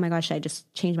picture. I'm like, oh my gosh, should I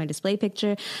just change my display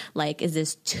picture? Like, is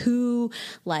this too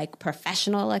like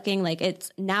professional looking? Like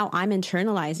it's now I'm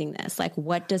internalizing this. Like,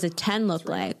 what does a 10 look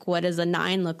like? What does a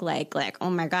 9 look like? Like, oh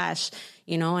my gosh,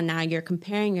 and now you're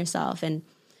comparing yourself. And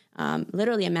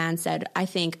literally a man said, I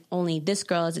think only this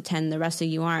girl is a 10, the rest of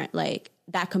you aren't. Like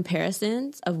that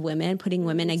comparisons of women, putting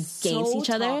women against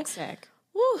each other. Toxic.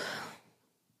 Woo.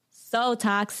 So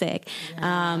toxic.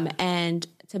 Yeah. And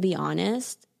to be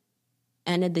honest,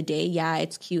 end of the day, yeah,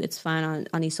 it's cute, it's fun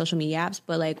on these social media apps,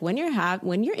 but like when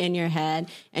you're in your head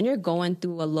and you're going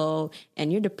through a low and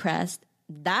you're depressed,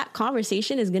 that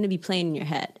conversation is going to be playing in your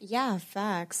head. Yeah,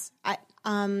 facts.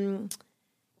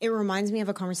 It reminds me of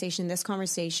a conversation. This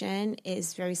conversation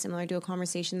is very similar to a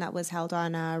conversation that was held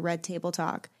on Red Table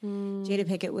Talk. Jada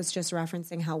Pinkett was just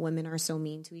referencing how women are so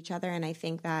mean to each other. And I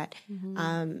think that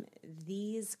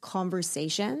these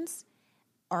conversations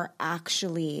are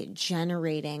actually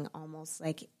generating almost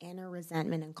like inner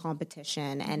resentment and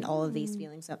competition and all of these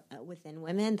feelings within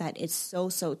women that it's so,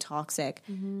 so toxic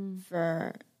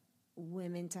for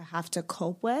women to have to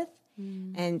cope with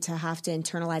and to have to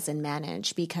internalize and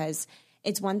manage, because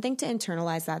it's one thing to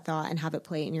internalize that thought and have it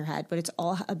play in your head, but it's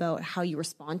all about how you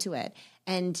respond to it.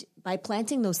 And by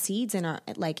planting those seeds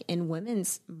in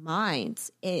women's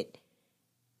minds, it's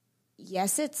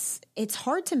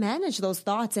hard to manage those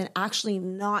thoughts and actually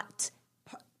not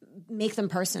make them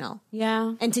personal.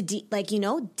 Yeah. And to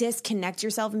disconnect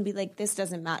yourself and be like, this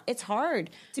doesn't matter. It's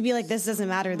hard to be like, this doesn't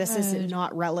matter. This is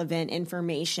not relevant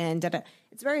information.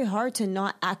 It's very hard to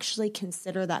not actually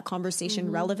consider that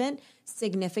conversation relevant,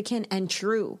 significant, and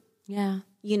true. Yeah.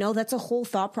 That's a whole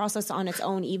thought process on its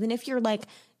own. Even if you're like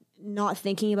not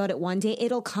thinking about it one day,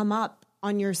 it'll come up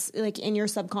on your, like in your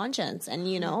subconscious, and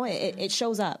it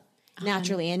shows up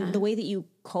naturally. And the way that you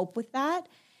cope with that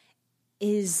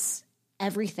is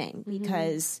everything,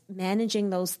 because managing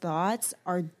those thoughts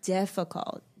are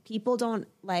difficult.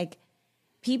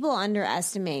 People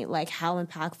underestimate like how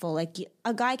impactful, like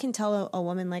a guy can tell a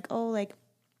woman like, oh, like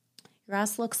your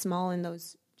ass looks small in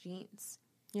those jeans.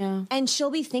 Yeah. And she'll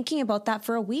be thinking about that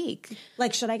for a week.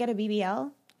 Like, should I get a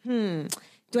BBL?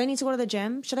 Do I need to go to the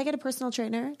gym? Should I get a personal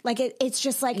trainer? Like it's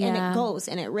just like, and it goes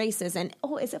and it races and,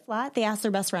 oh, is it flat? They ask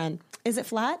their best friend, is it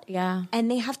flat? Yeah. And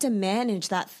they have to manage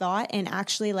that thought and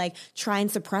actually like try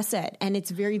and suppress it. And it's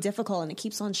very difficult and it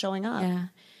keeps on showing up. Yeah.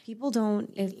 People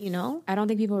don't, I don't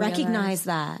think people recognize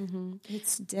that.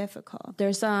 It's difficult.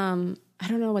 There's I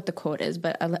don't know what the quote is,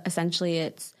 but essentially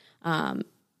it's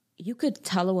you could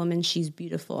tell a woman she's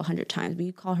beautiful 100 times, but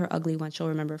you call her ugly once, she'll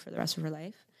remember for the rest of her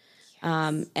life.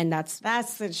 Yes. And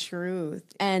that's the truth.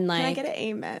 And like, can I get an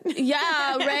amen?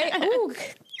 Yeah, right. Ooh,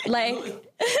 like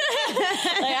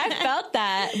I felt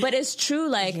that, but it's true.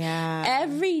 Like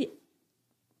every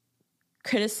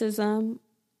criticism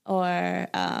or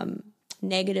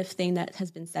negative thing that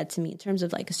has been said to me in terms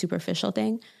of like a superficial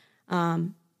thing,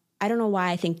 I don't know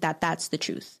why I think that that's the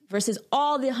truth versus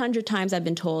all the 100 times I've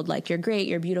been told, like, you're great,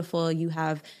 you're beautiful, you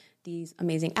have these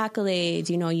amazing accolades,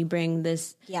 you bring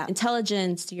this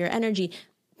intelligence to your energy.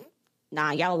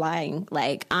 Nah, y'all lying.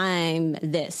 Like, I'm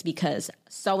this because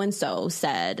so-and-so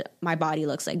said my body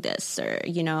looks like this, or,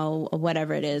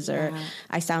 whatever it is, or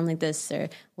I sound like this, or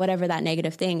whatever that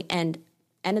negative thing. And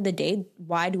end of the day,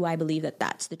 why do I believe that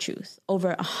that's the truth over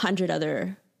 100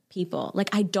 other people.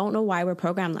 Like, I don't know why we're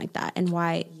programmed like that and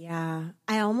why. Yeah.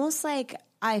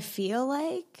 I feel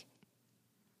like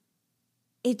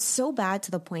it's so bad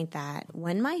to the point that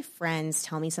when my friends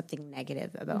tell me something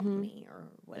negative about me or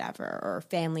whatever, or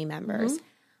family members,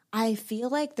 I feel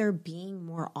like they're being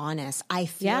more honest. I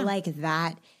feel like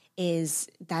that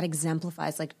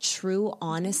exemplifies like true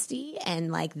honesty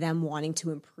and like them wanting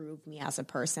to improve me as a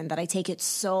person, that I take it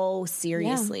so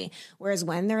seriously. Yeah. Whereas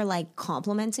when they're like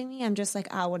complimenting me, I'm just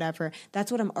like, whatever.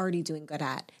 That's what I'm already doing good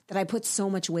at. That I put so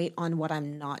much weight on what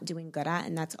I'm not doing good at.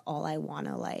 And that's all I want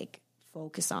to like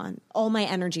focus on. All my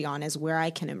energy on is where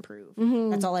I can improve.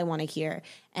 That's all I want to hear.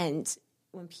 And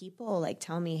when people like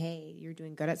tell me, hey, you're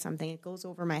doing good at something, it goes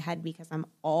over my head because I'm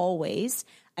always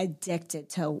addicted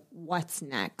to what's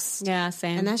next. Yeah,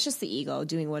 same. And that's just the ego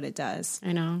doing what it does.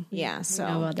 I know. Yeah. So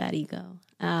I know about that ego.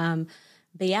 But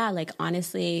yeah, like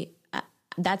honestly,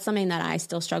 that's something that I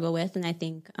still struggle with. And I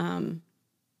think,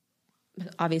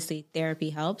 obviously therapy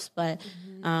helps, but,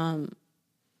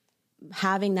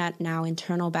 having that now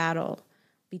internal battle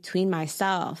between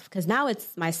myself, because now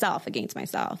it's myself against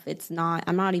myself.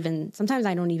 Sometimes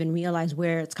I don't even realize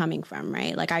where it's coming from,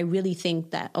 right? Like I really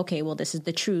think that, okay, well, this is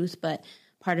the truth, but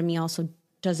part of me also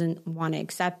doesn't want to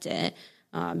accept it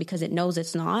because it knows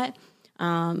it's not.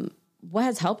 What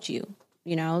has helped you?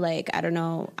 You know, like, I don't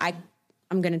know.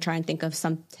 I'm going to try and think of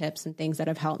some tips and things that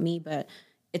have helped me, but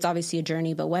it's obviously a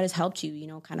journey. But what has helped you, you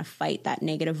know, kind of fight that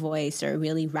negative voice or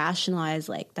really rationalize,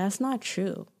 like, that's not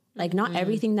true. Like, not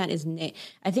everything that is,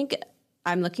 I think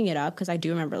I'm looking it up because I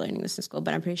do remember learning this in school,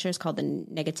 but I'm pretty sure it's called the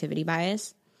negativity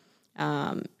bias.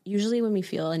 Usually when we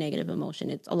feel a negative emotion,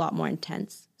 it's a lot more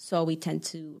intense. So we tend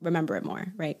to remember it more,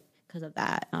 right? Because of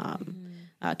that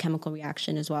chemical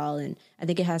reaction as well. And I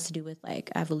think it has to do with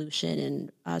like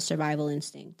evolution and survival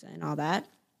instinct and all that.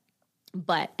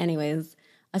 But anyways,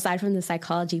 aside from the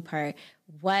psychology part,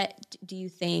 what do you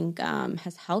think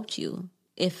has helped you,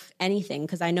 if anything?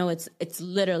 Because I know it's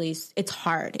literally, it's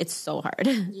hard. It's so hard.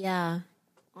 Yeah.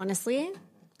 Honestly,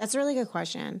 that's a really good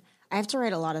question. I have to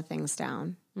write a lot of things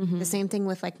down. The same thing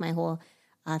with like my whole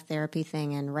therapy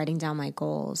thing and writing down my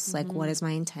goals. Like, what is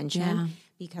my intention? Yeah.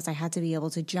 Because I had to be able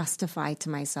to justify to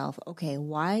myself, okay,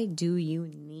 why do you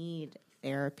need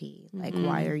therapy? Like,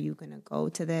 why are you going to go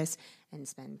to this and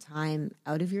spend time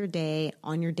out of your day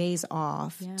on your days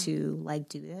off to like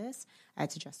do this? I had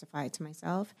to justify it to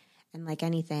myself. And like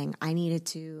anything, I needed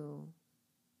to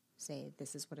say,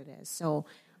 this is what it is. So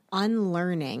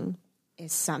unlearning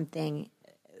is something.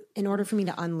 In order for me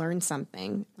to unlearn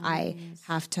something, I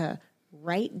have to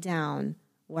write down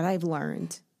what I've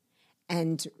learned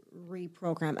and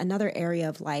reprogram another area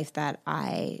of life that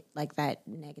I like, that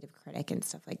negative critic and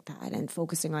stuff like that, and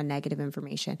focusing on negative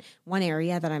information. One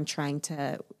area that I'm trying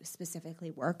to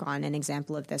specifically work on, an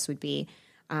example of this would be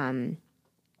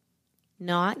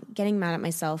not getting mad at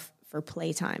myself for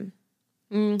playtime.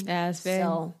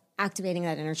 So activating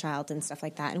that inner child and stuff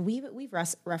like that. And we've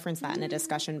referenced that in a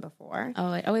discussion before.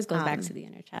 Oh, it always goes back to the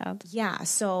inner child. Yeah.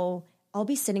 So I'll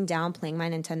be sitting down playing my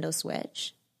Nintendo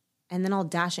Switch, and then I'll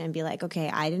dash it and be like, okay,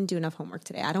 I didn't do enough homework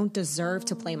today. I don't deserve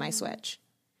to play my Switch.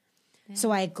 Yeah.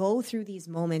 So I go through these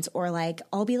moments, or like,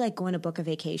 I'll be like going to book a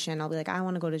vacation. I'll be like, I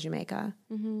want to go to Jamaica.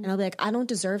 And I'll be like, I don't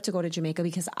deserve to go to Jamaica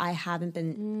because I haven't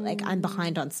been like, I'm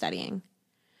behind on studying.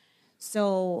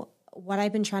 So what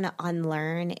I've been trying to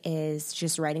unlearn is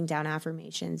just writing down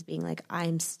affirmations, being like,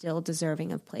 I'm still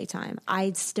deserving of playtime.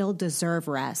 I still deserve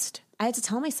rest. I had to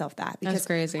tell myself that because that's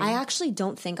crazy. I actually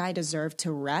don't think I deserve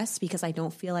to rest because I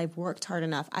don't feel I've worked hard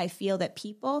enough. I feel that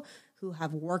people who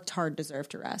have worked hard deserve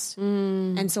to rest.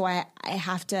 And so I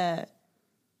have to,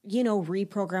 you know,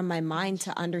 reprogram my mind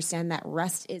to understand that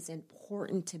rest is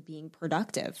important to being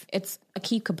productive. It's a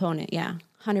key component. Yeah.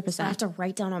 100%. So I have to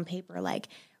write down on paper, like,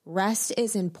 rest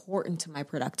is important to my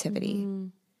productivity.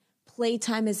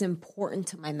 Playtime is important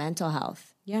to my mental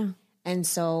health. Yeah. And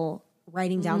so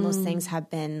writing down those things have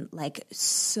been like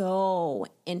so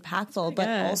impactful, but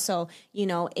also, you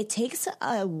know, it takes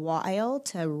a while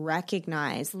to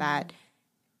recognize that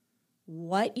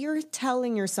what you're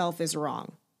telling yourself is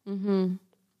wrong.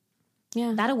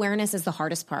 Yeah. That awareness is the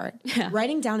hardest part. Yeah.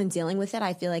 Writing down and dealing with it,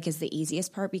 I feel like, is the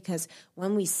easiest part, because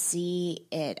when we see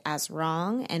it as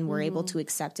wrong and we're able to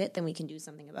accept it, then we can do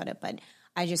something about it. But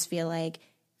I just feel like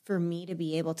for me to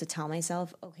be able to tell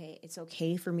myself, okay, it's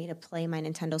okay for me to play my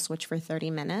Nintendo Switch for 30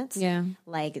 minutes. Yeah.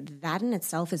 Like, that in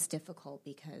itself is difficult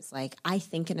because, like, I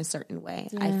think in a certain way.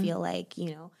 Yeah. I feel like,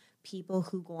 you know, people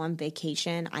who go on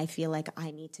vacation, I feel like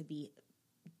I need to be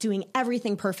doing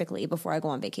everything perfectly before I go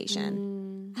on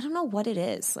vacation. I don't know what it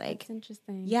is. Like, that's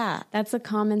interesting. Yeah. That's a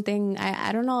common thing.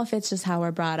 I don't know if it's just how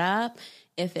we're brought up,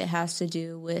 if it has to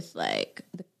do with like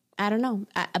I don't know.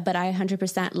 But I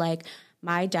 100% like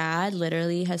my dad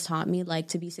literally has taught me like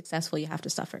to be successful, you have to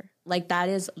suffer. Like that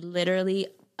is literally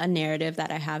a narrative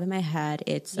that I have in my head.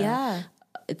 It's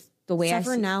it's the way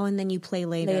Suffer I see now and then you play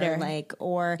later. Like,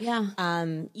 or,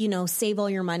 you know, save all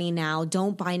your money now.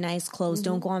 Don't buy nice clothes.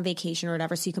 Don't go on vacation or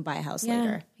whatever so you can buy a house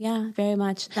later. Yeah, very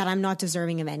much. That I'm not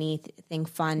deserving of anything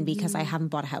fun because I haven't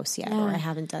bought a house yet or I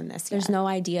haven't done this There's yet. no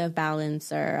idea of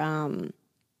balance or,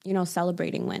 you know,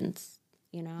 celebrating wins.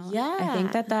 You know, Yeah. I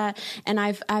think that, and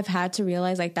I've had to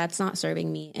realize like that's not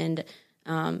serving me. And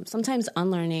sometimes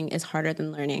unlearning is harder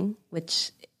than learning,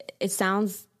 which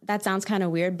sounds kind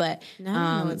of weird, but it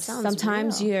sounds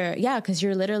sometimes real. because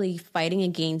you're literally fighting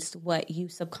against what you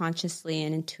subconsciously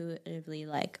and intuitively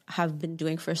like have been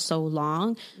doing for so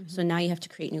long. So now you have to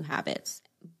create new habits,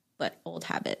 but old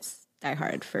habits die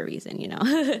hard for a reason, you know?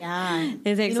 Yeah.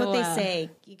 It takes you know a what while. they say?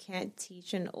 You can't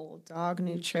teach an old dog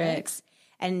new tricks.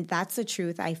 And that's the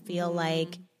truth. I feel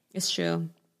like It's true.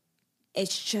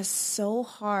 it's just so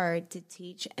hard to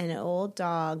teach an old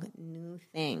dog new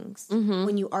things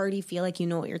when you already feel like you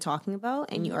know what you're talking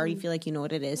about and you already feel like you know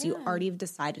what it is. You already have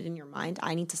decided in your mind,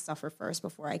 I need to suffer first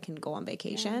before I can go on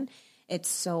vacation. It's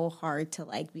so hard to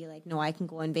like be like, no, I can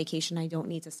go on vacation. I don't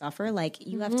need to suffer. Like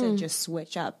you have to just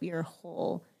switch up your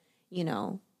whole, you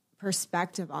know,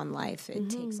 perspective on life.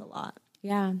 It takes a lot.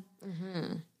 Yeah.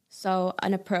 So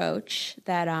an approach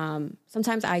that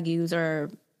sometimes I use or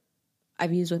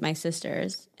I've used with my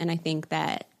sisters, and I think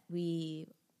that we've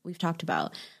talked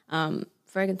about,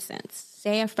 for instance,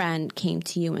 say a friend came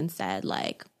to you and said,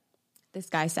 like, this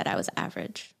guy said I was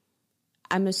average.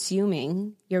 I'm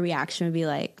assuming your reaction would be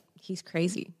like, he's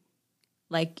crazy.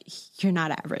 Like, you're not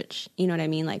average. You know what I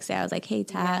mean? Like, say I was like, hey,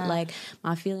 Tat, like,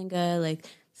 am I feeling good? Like,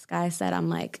 this guy said I'm,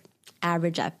 like,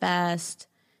 average at best.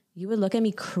 You would look at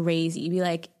me crazy. You'd be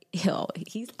like, yo,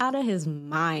 he's out of his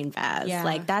mind, Baz. Yeah.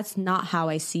 Like, that's not how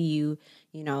I see you,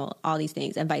 you know, all these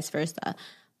things, and vice versa.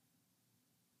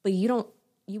 But you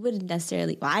wouldn't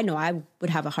necessarily, well, I know I would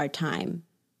have a hard time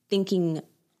thinking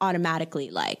automatically,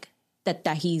 like,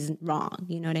 that he's wrong.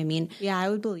 You know what I mean? Yeah, I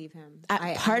would believe him.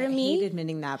 Part of me hate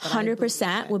admitting that, but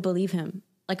 100% would believe him,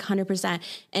 like 100%.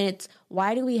 And it's,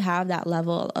 why do we have that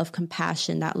level of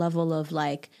compassion, that level of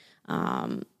like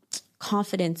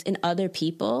confidence in other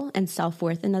people and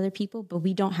self-worth in other people, but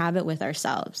we don't have it with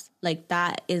ourselves? Like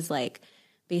that is like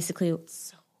basically,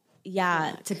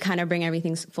 to kind of bring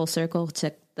everything full circle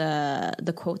to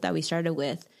the quote that we started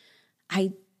with.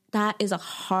 That is a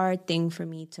hard thing for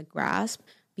me to grasp,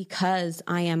 because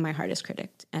I am my hardest critic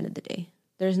at the end of the day.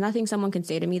 There's nothing someone can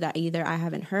say to me that either I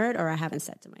haven't heard or I haven't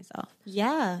said to myself.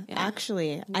 Yeah,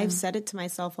 actually. I've said it to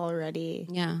myself already.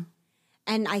 Yeah.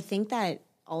 And I think that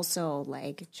also,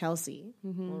 like, Chelsea,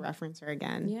 we'll reference her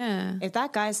again. Yeah. If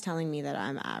that guy's telling me that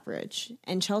I'm average,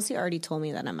 and Chelsea already told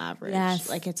me that I'm average, Yes.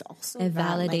 like, it's also It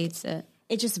that, validates like, it.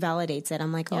 It just validates it.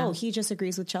 I'm like, oh, he just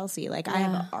agrees with Chelsea. Like, I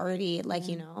have already, like,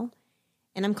 you know,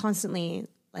 and I'm constantly,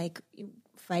 like,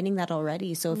 fighting that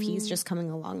already. So if he's just coming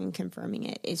along and confirming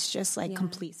it, it's just like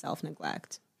complete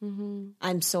self-neglect.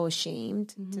 I'm so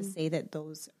ashamed to say that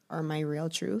those are my real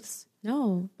truths.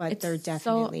 No, But it's they're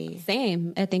definitely- so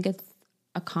same. I think it's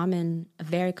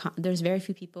there's very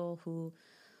few people who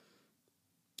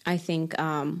I think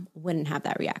wouldn't have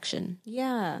that reaction.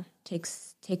 Yeah.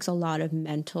 Takes a lot of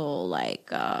mental,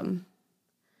 like,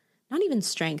 not even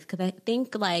strength, because I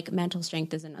think like mental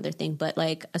strength is another thing, but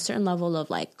like a certain level of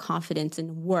like confidence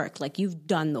and work, like you've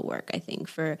done the work, I think,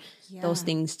 for those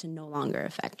things to no longer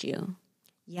affect you.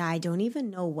 Yeah, I don't even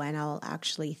know when I'll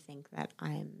actually think that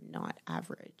I'm not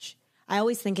average. I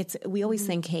always think we always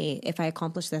think, hey, if I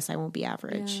accomplish this, I won't be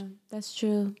average. Yeah, that's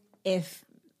true. If,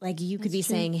 like, you could be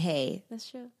saying, hey, That's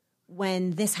true.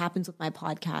 when this happens with my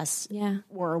podcast Yeah.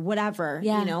 or whatever,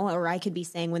 you know, or I could be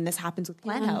saying when this happens with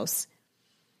Plant House,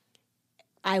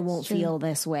 I won't feel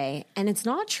this way. And it's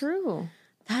not true.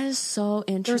 That is so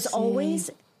interesting. There's always,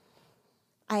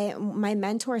 my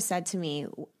mentor said to me,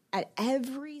 at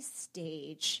every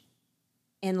stage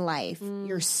in life,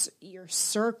 your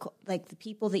circle, like the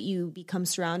people that you become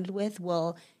surrounded with,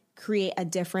 will create a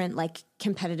different, like,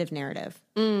 competitive narrative.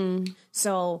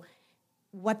 So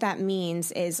what that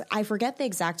means is, I forget the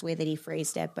exact way that he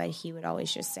phrased it, but he would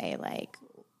always just say, like,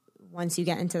 once you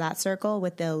get into that circle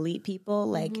with the elite people,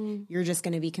 like, you're just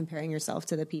going to be comparing yourself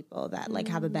to the people that, like,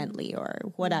 have a Bentley or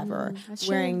whatever,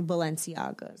 wearing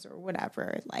Balenciagas or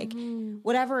whatever. Like,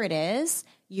 whatever it is,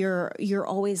 you're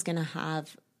always going to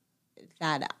have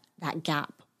that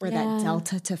gap or that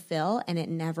delta to fill, and it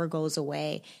never goes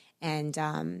away. And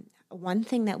one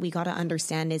thing that we got to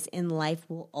understand is, in life,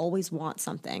 we'll always want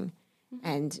something.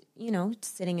 and,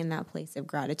 sitting in that place of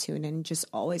gratitude and just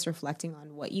always reflecting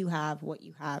on what you have,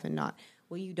 and not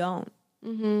what you don't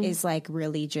is like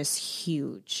really just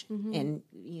huge in,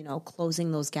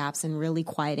 closing those gaps and really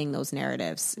quieting those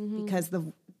narratives because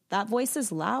that voice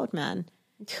is loud, man.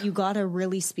 You got to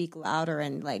really speak louder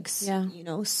and like,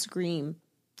 scream.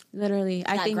 Literally.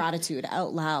 I think gratitude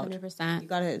out loud. 100%. You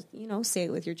got to, say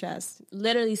it with your chest.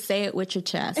 Literally say it with your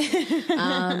chest.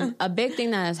 A big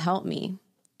thing that has helped me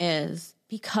is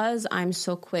because I'm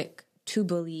so quick to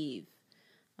believe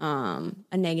a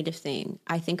negative thing,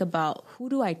 I think about who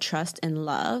do I trust and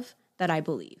love that I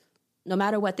believe, no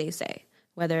matter what they say.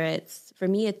 Whether it's, for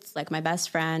me, it's like my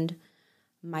best friend,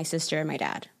 my sister, and my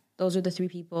dad. Those are the three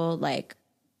people, like,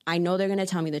 I know they're going to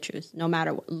tell me the truth. No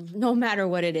matter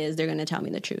what it is, they're going to tell me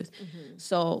the truth.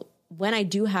 So when I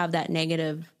do have that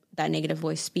negative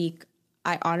voice speak,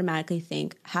 I automatically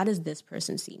think, how does this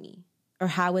person see me? Or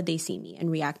how would they see me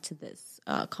and react to this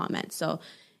comment? So,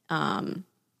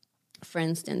 for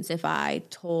instance, if I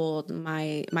told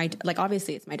my like,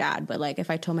 obviously it's my dad, but like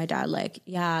if I told my dad, like,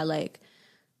 yeah, like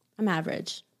I'm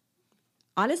average.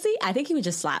 Honestly, I think he would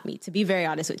just slap me, to be very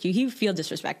honest with you. He would feel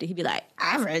disrespected. He'd be like,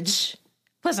 average?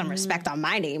 Put some respect on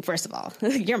my name, first of all.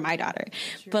 You're my daughter.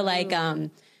 True. But like,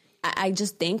 I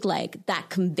just think like that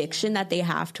conviction that they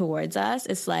have towards us,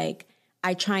 it's like,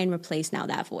 I try and replace now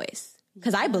that voice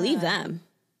because I believe them.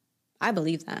 Yeah.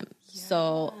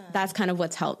 So that's kind of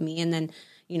what's helped me. And then,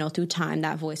 through time,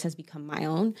 that voice has become my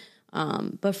own.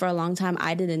 But for a long time,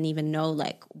 I didn't even know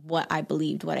like what I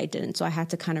believed, what I didn't. So I had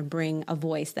to kind of bring a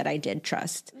voice that I did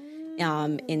trust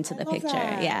into the picture.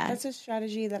 That. Yeah. That's a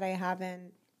strategy that I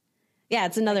haven't. Yeah,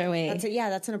 it's another way.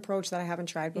 That's an approach that I haven't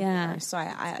tried before. Yeah. So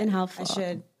it's been helpful. I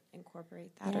should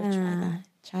incorporate that or try that.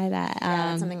 Try that. Yeah,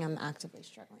 that's something I'm actively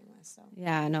struggling with. So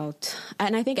yeah, no.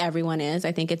 And I think everyone is.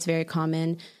 I think it's very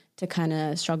common to kind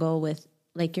of struggle with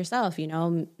like yourself,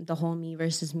 the whole me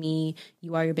versus me.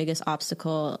 You are your biggest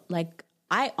obstacle. Like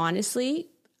I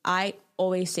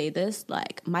always say this,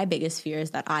 like my biggest fear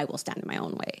is that I will stand in my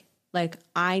own way. Like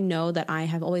I know that I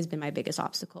have always been my biggest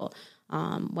obstacle,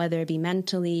 whether it be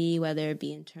mentally, whether it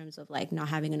be in terms of like not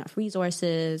having enough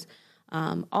resources,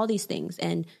 all these things.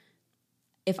 And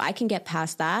if I can get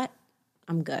past that,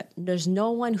 I'm good. There's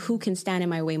no one who can stand in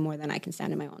my way more than I can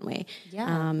stand in my own way.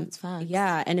 Yeah, that's fine.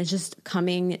 Yeah, and it's just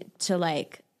coming to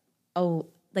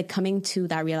coming to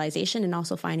that realization and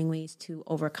also finding ways to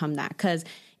overcome that. Because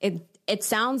it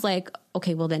sounds like,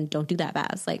 okay, well then don't do that,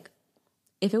 Baz. Like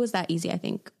if it was that easy, I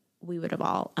think we would have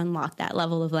all unlocked that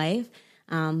level of life.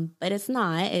 But it's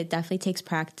not. It definitely takes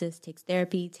practice, takes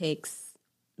therapy, takes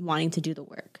wanting to do the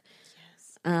work.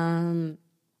 Yes.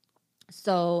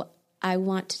 So I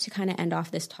want to kind of end off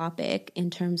this topic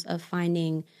in terms of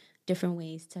finding different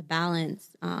ways to balance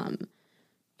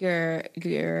your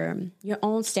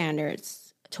own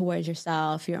standards towards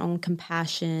yourself, your own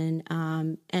compassion,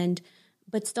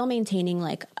 but still maintaining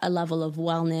like a level of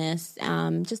wellness,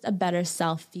 just a better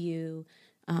self view.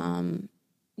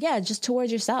 Just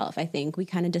towards yourself. I think we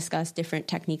kind of discussed different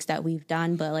techniques that we've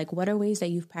done, but like, what are ways that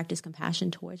you've practiced compassion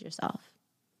towards yourself?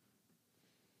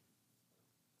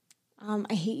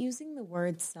 I hate using the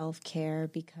word self-care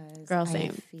because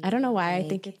same. I don't know why. Like I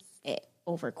think it's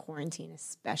over quarantine,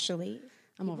 especially.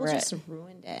 People over just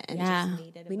ruined it and just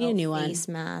made it we need a new face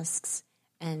masks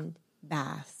and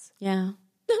baths. Yeah.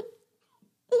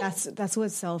 That's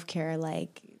what self-care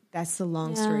like. That's the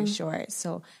long story short.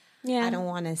 So I don't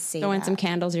want to say throw in some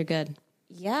candles, you're good.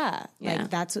 Yeah.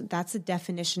 Like that's a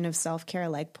definition of self-care,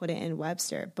 like put it in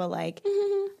Webster. But like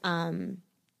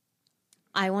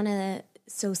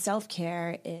so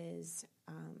self-care is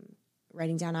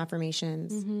writing down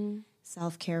affirmations. Mm-hmm.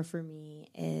 Self-care for me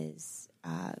is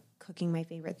cooking my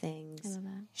favorite things,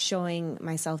 showing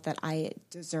myself that I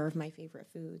deserve my favorite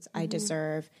foods. Mm-hmm. I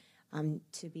deserve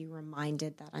to be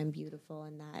reminded that I'm beautiful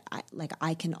and that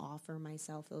I can offer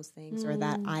myself those things, or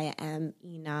that I am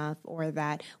enough, or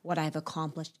that what I've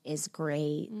accomplished is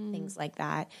great. Things like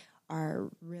that are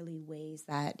really ways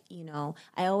that,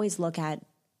 I always look at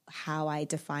how I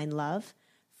define love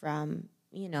from,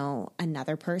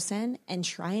 another person and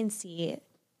try and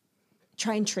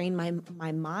train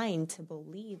my mind to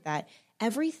believe that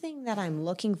everything that I'm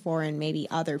looking for in maybe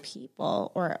other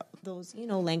people or those,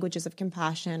 languages of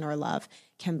compassion or love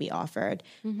can be offered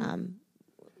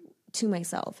to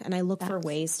myself. And I look for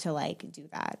ways to do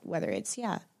that, whether it's,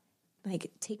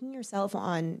 taking yourself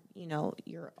on,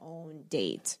 your own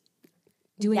date,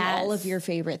 doing all of your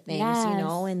favorite things,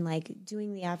 and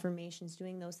doing the affirmations,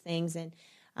 doing those things and,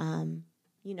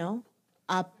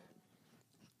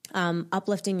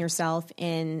 uplifting yourself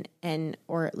in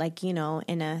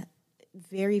a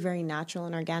very, very natural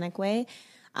and organic way.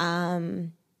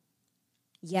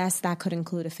 Yes, that could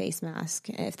include a face mask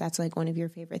if that's like one of your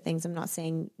favorite things. I'm not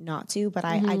saying not to, but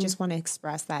I just want to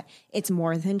express that it's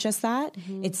more than just that.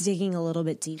 It's digging a little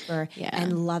bit deeper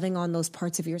and loving on those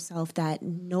parts of yourself that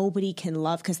nobody can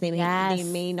love because they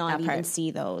may not even see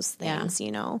those things,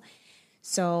 you know?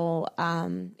 So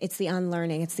it's the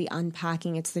unlearning, it's the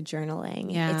unpacking, it's the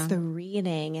journaling, it's the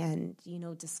reading and, you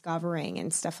know, discovering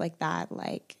and stuff like that.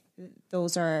 Like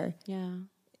those are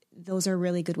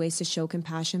really good ways to show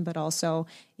compassion, but also,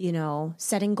 you know,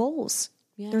 setting goals.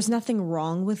 There's nothing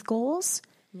wrong with goals.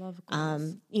 Love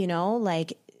goals. You know,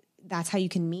 like that's how you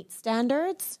can meet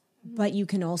standards, but you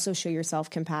can also show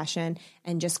yourself compassion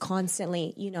and just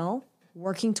constantly, you know,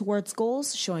 working towards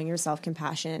goals, showing yourself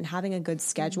compassion and having a good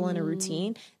schedule and a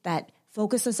routine that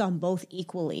focuses on both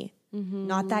equally.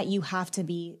 Not that you have to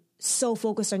be so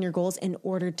focused on your goals in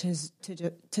order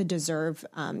to deserve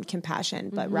compassion,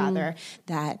 but rather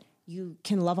that you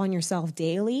can love on yourself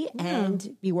daily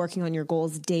and be working on your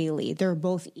goals daily. They're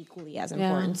both equally as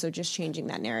important. So just changing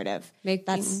that narrative.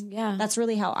 That's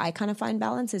really how I kind of find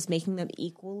balance, is making them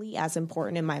equally as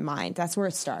important in my mind. That's where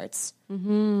it starts.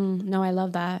 No, I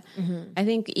love that. I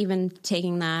think even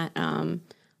taking that,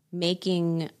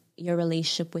 making your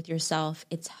relationship with yourself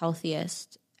its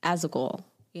healthiest as a goal.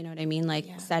 You know what I mean? Like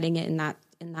setting it in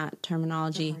that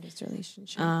terminology. The hardest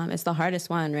relationship. It's the hardest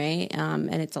one, right?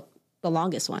 And it's the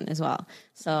longest one as well.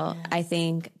 So I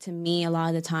think, to me, a lot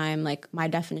of the time, like my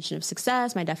definition of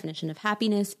success, my definition of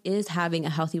happiness is having a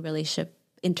healthy relationship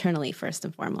internally first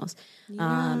and foremost.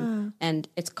 And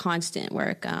it's constant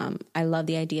work. I love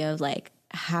the idea of like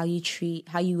how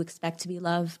you expect to be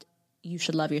loved. You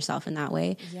should love yourself in that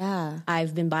way.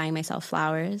 I've been buying myself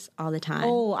flowers all the time.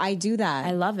 Oh, I do that.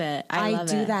 I love it. I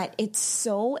do that. It's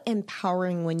so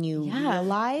empowering when you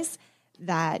realize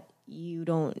that you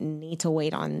don't need to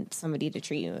wait on somebody to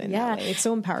treat you in that way. It's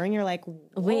so empowering. You're like,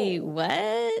 whoa. Wait,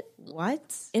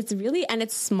 what? It's really, and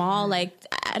it's small. Like,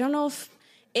 I don't know if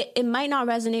it might not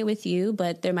resonate with you,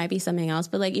 but there might be something else.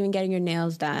 But like even getting your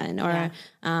nails done or,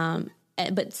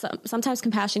 but sometimes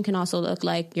compassion can also look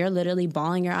like you're literally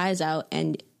bawling your eyes out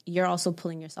and you're also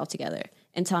pulling yourself together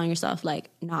and telling yourself like,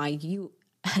 nah, you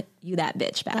that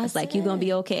bitch fast. Like you gonna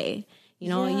be okay. You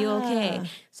know, you okay.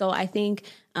 So I think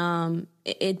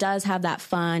it does have that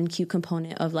fun, cute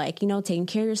component of like, you know, taking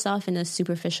care of yourself in a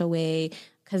superficial way,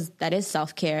 because that is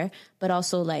self-care, but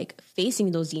also like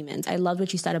facing those demons. I love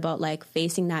what you said about like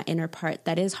facing that inner part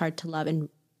that is hard to love. And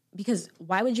because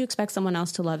why would you expect someone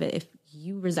else to love it if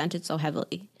you resent it so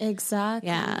heavily? Exactly.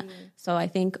 Yeah. So I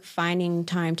think finding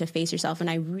time to face yourself, and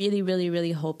I really, really,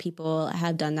 really hope people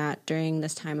have done that during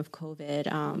this time of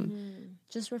COVID.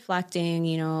 Just reflecting,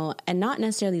 you know, and not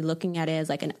necessarily looking at it as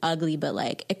like an ugly, but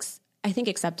like, I think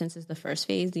acceptance is the first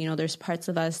phase. You know, there's parts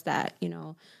of us that, you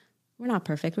know, we're not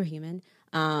perfect, we're human.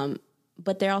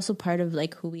 But they're also part of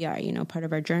like who we are, you know, part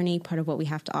of our journey, part of what we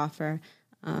have to offer.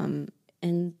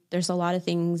 And there's a lot of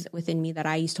things within me that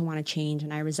I used to want to change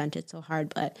and I resent it so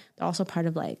hard, but they're also part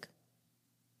of like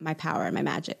my power and my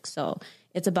magic. So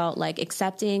it's about like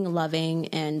accepting, loving,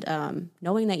 and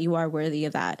knowing that you are worthy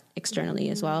of that externally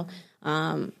as well.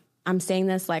 I'm saying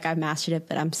this like I've mastered it,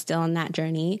 but I'm still on that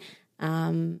journey.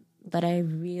 But I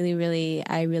really,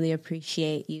 really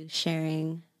appreciate you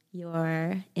sharing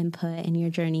your input and your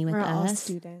journey with us. We're all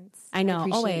students. I know,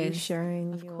 always you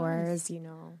sharing yours, you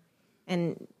know,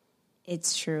 and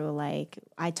it's true. Like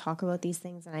I talk about these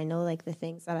things, and I know like the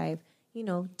things that I've, you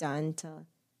know, done to,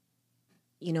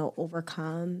 you know,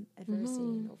 overcome adversity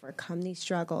and overcome these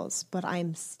struggles, but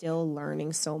I'm still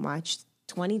learning so much.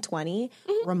 2020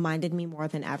 reminded me more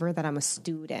than ever that I'm a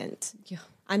student.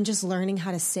 I'm just learning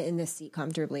how to sit in this seat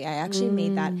comfortably. I actually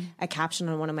made that a caption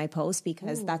on one of my posts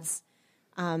because that's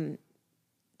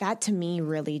that to me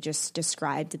really just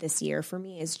described this year for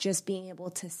me, is just being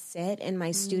able to sit in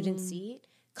my student seat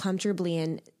comfortably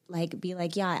and like be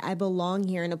like, yeah, I belong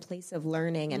here in a place of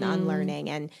learning and unlearning,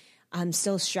 and I'm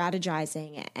still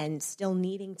strategizing and still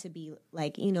needing to be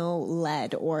like, you know,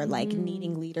 led or like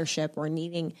needing leadership or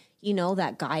needing, you know,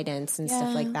 that guidance and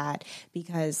stuff like that,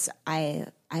 because I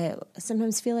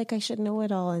sometimes feel like I should know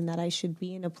it all and that I should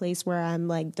be in a place where I'm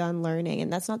like done learning.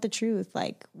 And that's not the truth.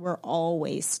 Like we're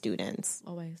always students.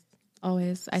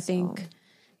 Always. I think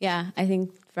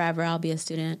forever I'll be a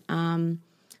student.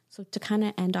 So to kind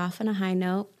of end off on a high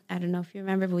note, I don't know if you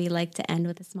remember, but we like to end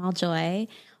with a small joy.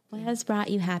 What has brought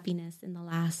you happiness in the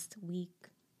last week?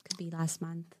 Could be last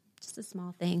month. Just a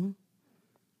small thing.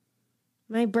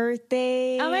 My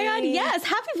birthday. Oh my God, yes.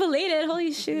 Happy belated.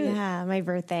 Holy shoot. Yeah, my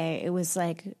birthday. It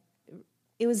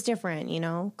was different, you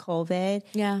know, COVID.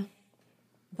 Yeah.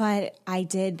 But I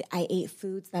ate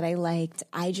foods that I liked.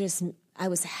 I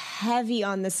was heavy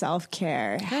on the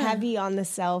self-care, heavy on the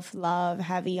self-love,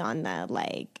 heavy on the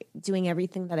like doing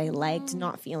everything that I liked,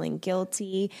 not feeling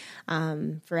guilty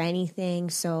for anything.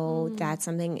 So that's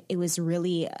something, it was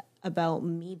really about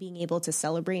me being able to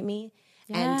celebrate me.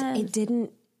 Yes. And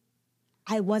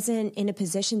I wasn't in a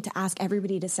position to ask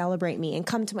everybody to celebrate me and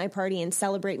come to my party and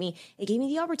celebrate me. It gave me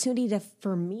the opportunity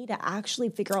for me to actually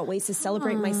figure out ways to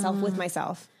celebrate myself with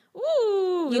myself.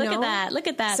 Ooh, look at that. Look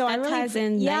at that. So that ties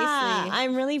in nicely.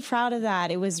 I'm really proud of that.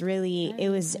 It was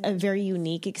a very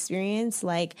unique experience.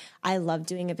 Like, I love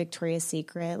doing a Victoria's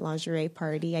Secret lingerie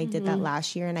party. I did that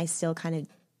last year, and I still kind of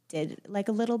did like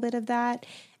a little bit of that.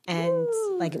 And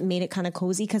like made it kind of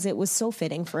cozy because it was so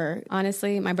fitting for.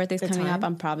 Honestly, my birthday's coming up.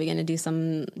 I'm probably gonna do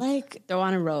some like throw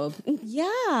on a robe.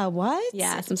 Yeah, what?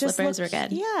 Yeah, some slippers were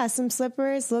good. Yeah, some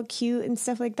slippers look cute and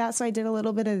stuff like that. So I did a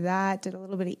little bit of that. Did a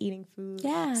little bit of eating food.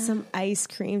 Yeah, some ice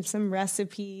cream, some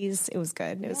recipes. It was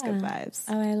good. It was good vibes.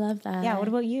 Oh, I love that. Yeah. What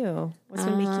about you? What's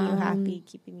been making you happy,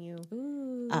 keeping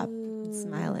you up, and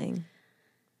smiling?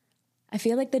 I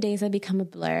feel like the days have become a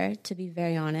blur, to be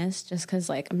very honest, just because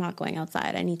like I'm not going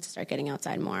outside. I need to start getting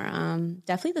outside more.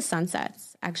 Definitely the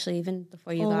sunsets, actually, even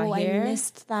before you got here. I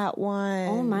missed that one.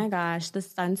 Oh my gosh, the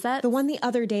sunset. The one the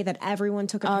other day that everyone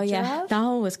took a picture of. That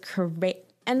one was great.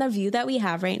 And the view that we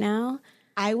have right now.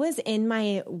 I was in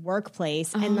my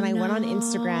workplace and then I went on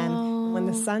Instagram. When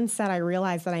the sun set, I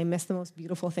realized that I missed the most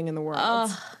beautiful thing in the world.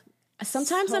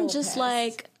 Sometimes I'm just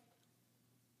like,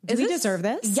 do we deserve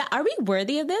this? Yeah. Are we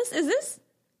worthy of this? Is this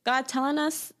God telling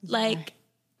us like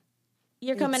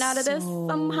you're coming out of this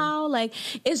somehow? Like,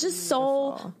 it's just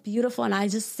so beautiful. And I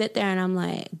just sit there and I'm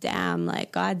like, damn,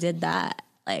 like God did that.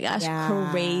 Like, that's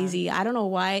crazy. I don't know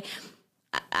why.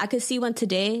 I could see one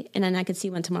today and then I could see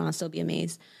one tomorrow and still be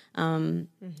amazed. And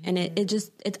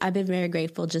I've been very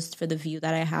grateful just for the view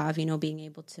that I have, you know, being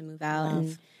able to move out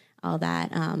and all that.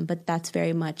 But that's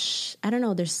very much, I don't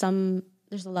know,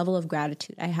 there's a level of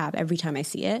gratitude I have every time I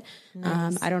see it.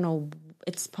 Nice. I don't know.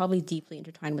 It's probably deeply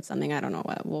intertwined with something. I don't know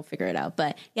what. We'll figure it out.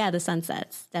 But yeah, the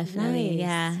sunsets, definitely. Nice.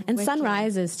 Yeah. And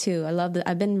sunrises too. I love that.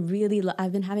 I've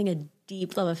been having a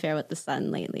deep love affair with the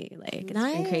sun lately. Like, it's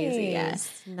been crazy. Yeah.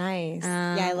 Nice.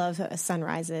 Yeah, I love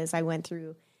sunrises. I went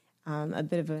through a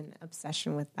bit of an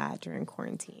obsession with that during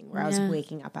quarantine where I was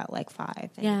waking up at like 5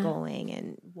 and going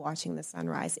and watching the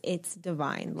sunrise. It's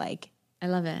divine. Like, I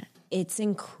love it. It's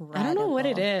incredible. I don't know what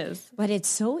it is. But it's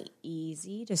so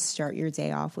easy to start your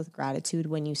day off with gratitude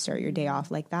when you start your day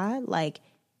off like that. Like,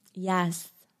 yes.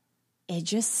 It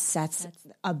just sets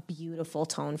a beautiful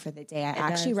tone for the day. I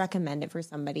actually recommend it for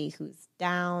somebody who's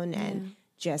down and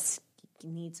just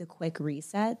needs a quick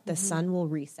reset. The sun will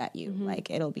reset you. Like,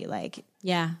 it'll be like,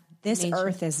 this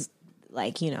earth is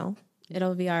like, you know.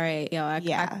 It'll be all right.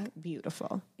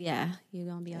 Beautiful. Yeah, you're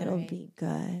going to be all right. It'll be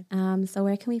good. So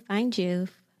where can we find you?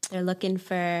 They're looking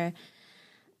for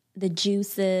the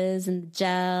juices and the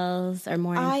gels or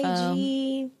more info.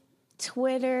 IG,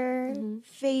 Twitter,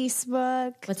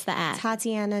 Facebook. What's the at?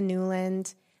 Tatiana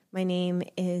Newland. My name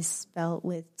is spelled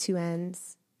with 2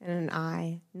 N's and an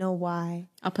I, no Y.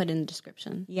 I'll put it in the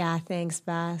description. Yeah, thanks,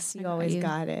 Bass. You always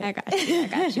got it. I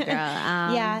got you, girl.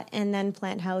 Yeah, and then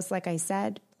Plant House, like I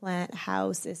said. Plant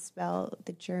House is spelled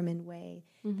the German way.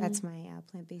 That's my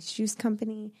plant-based juice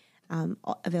company,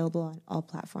 available on all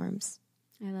platforms.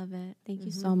 I love it. Thank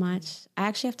you so much. I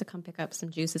actually have to come pick up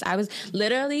some juices. I was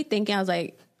literally thinking, I was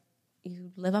like,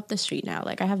 you live up the street now.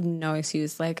 Like, I have no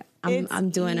excuse. Like,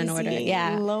 I'm doing an order.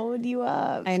 Yeah. Load you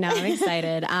up. I know. I'm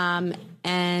excited.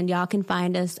 And y'all can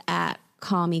find us at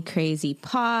Call Me Crazy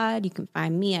Pod. You can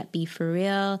find me at Be For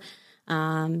Real.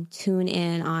 Tune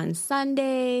in on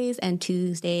Sundays and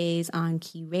Tuesdays on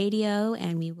Key Radio,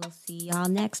 and we will see y'all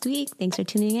next week. Thanks for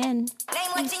tuning in.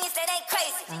 Name one genius that ain't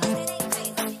crazy.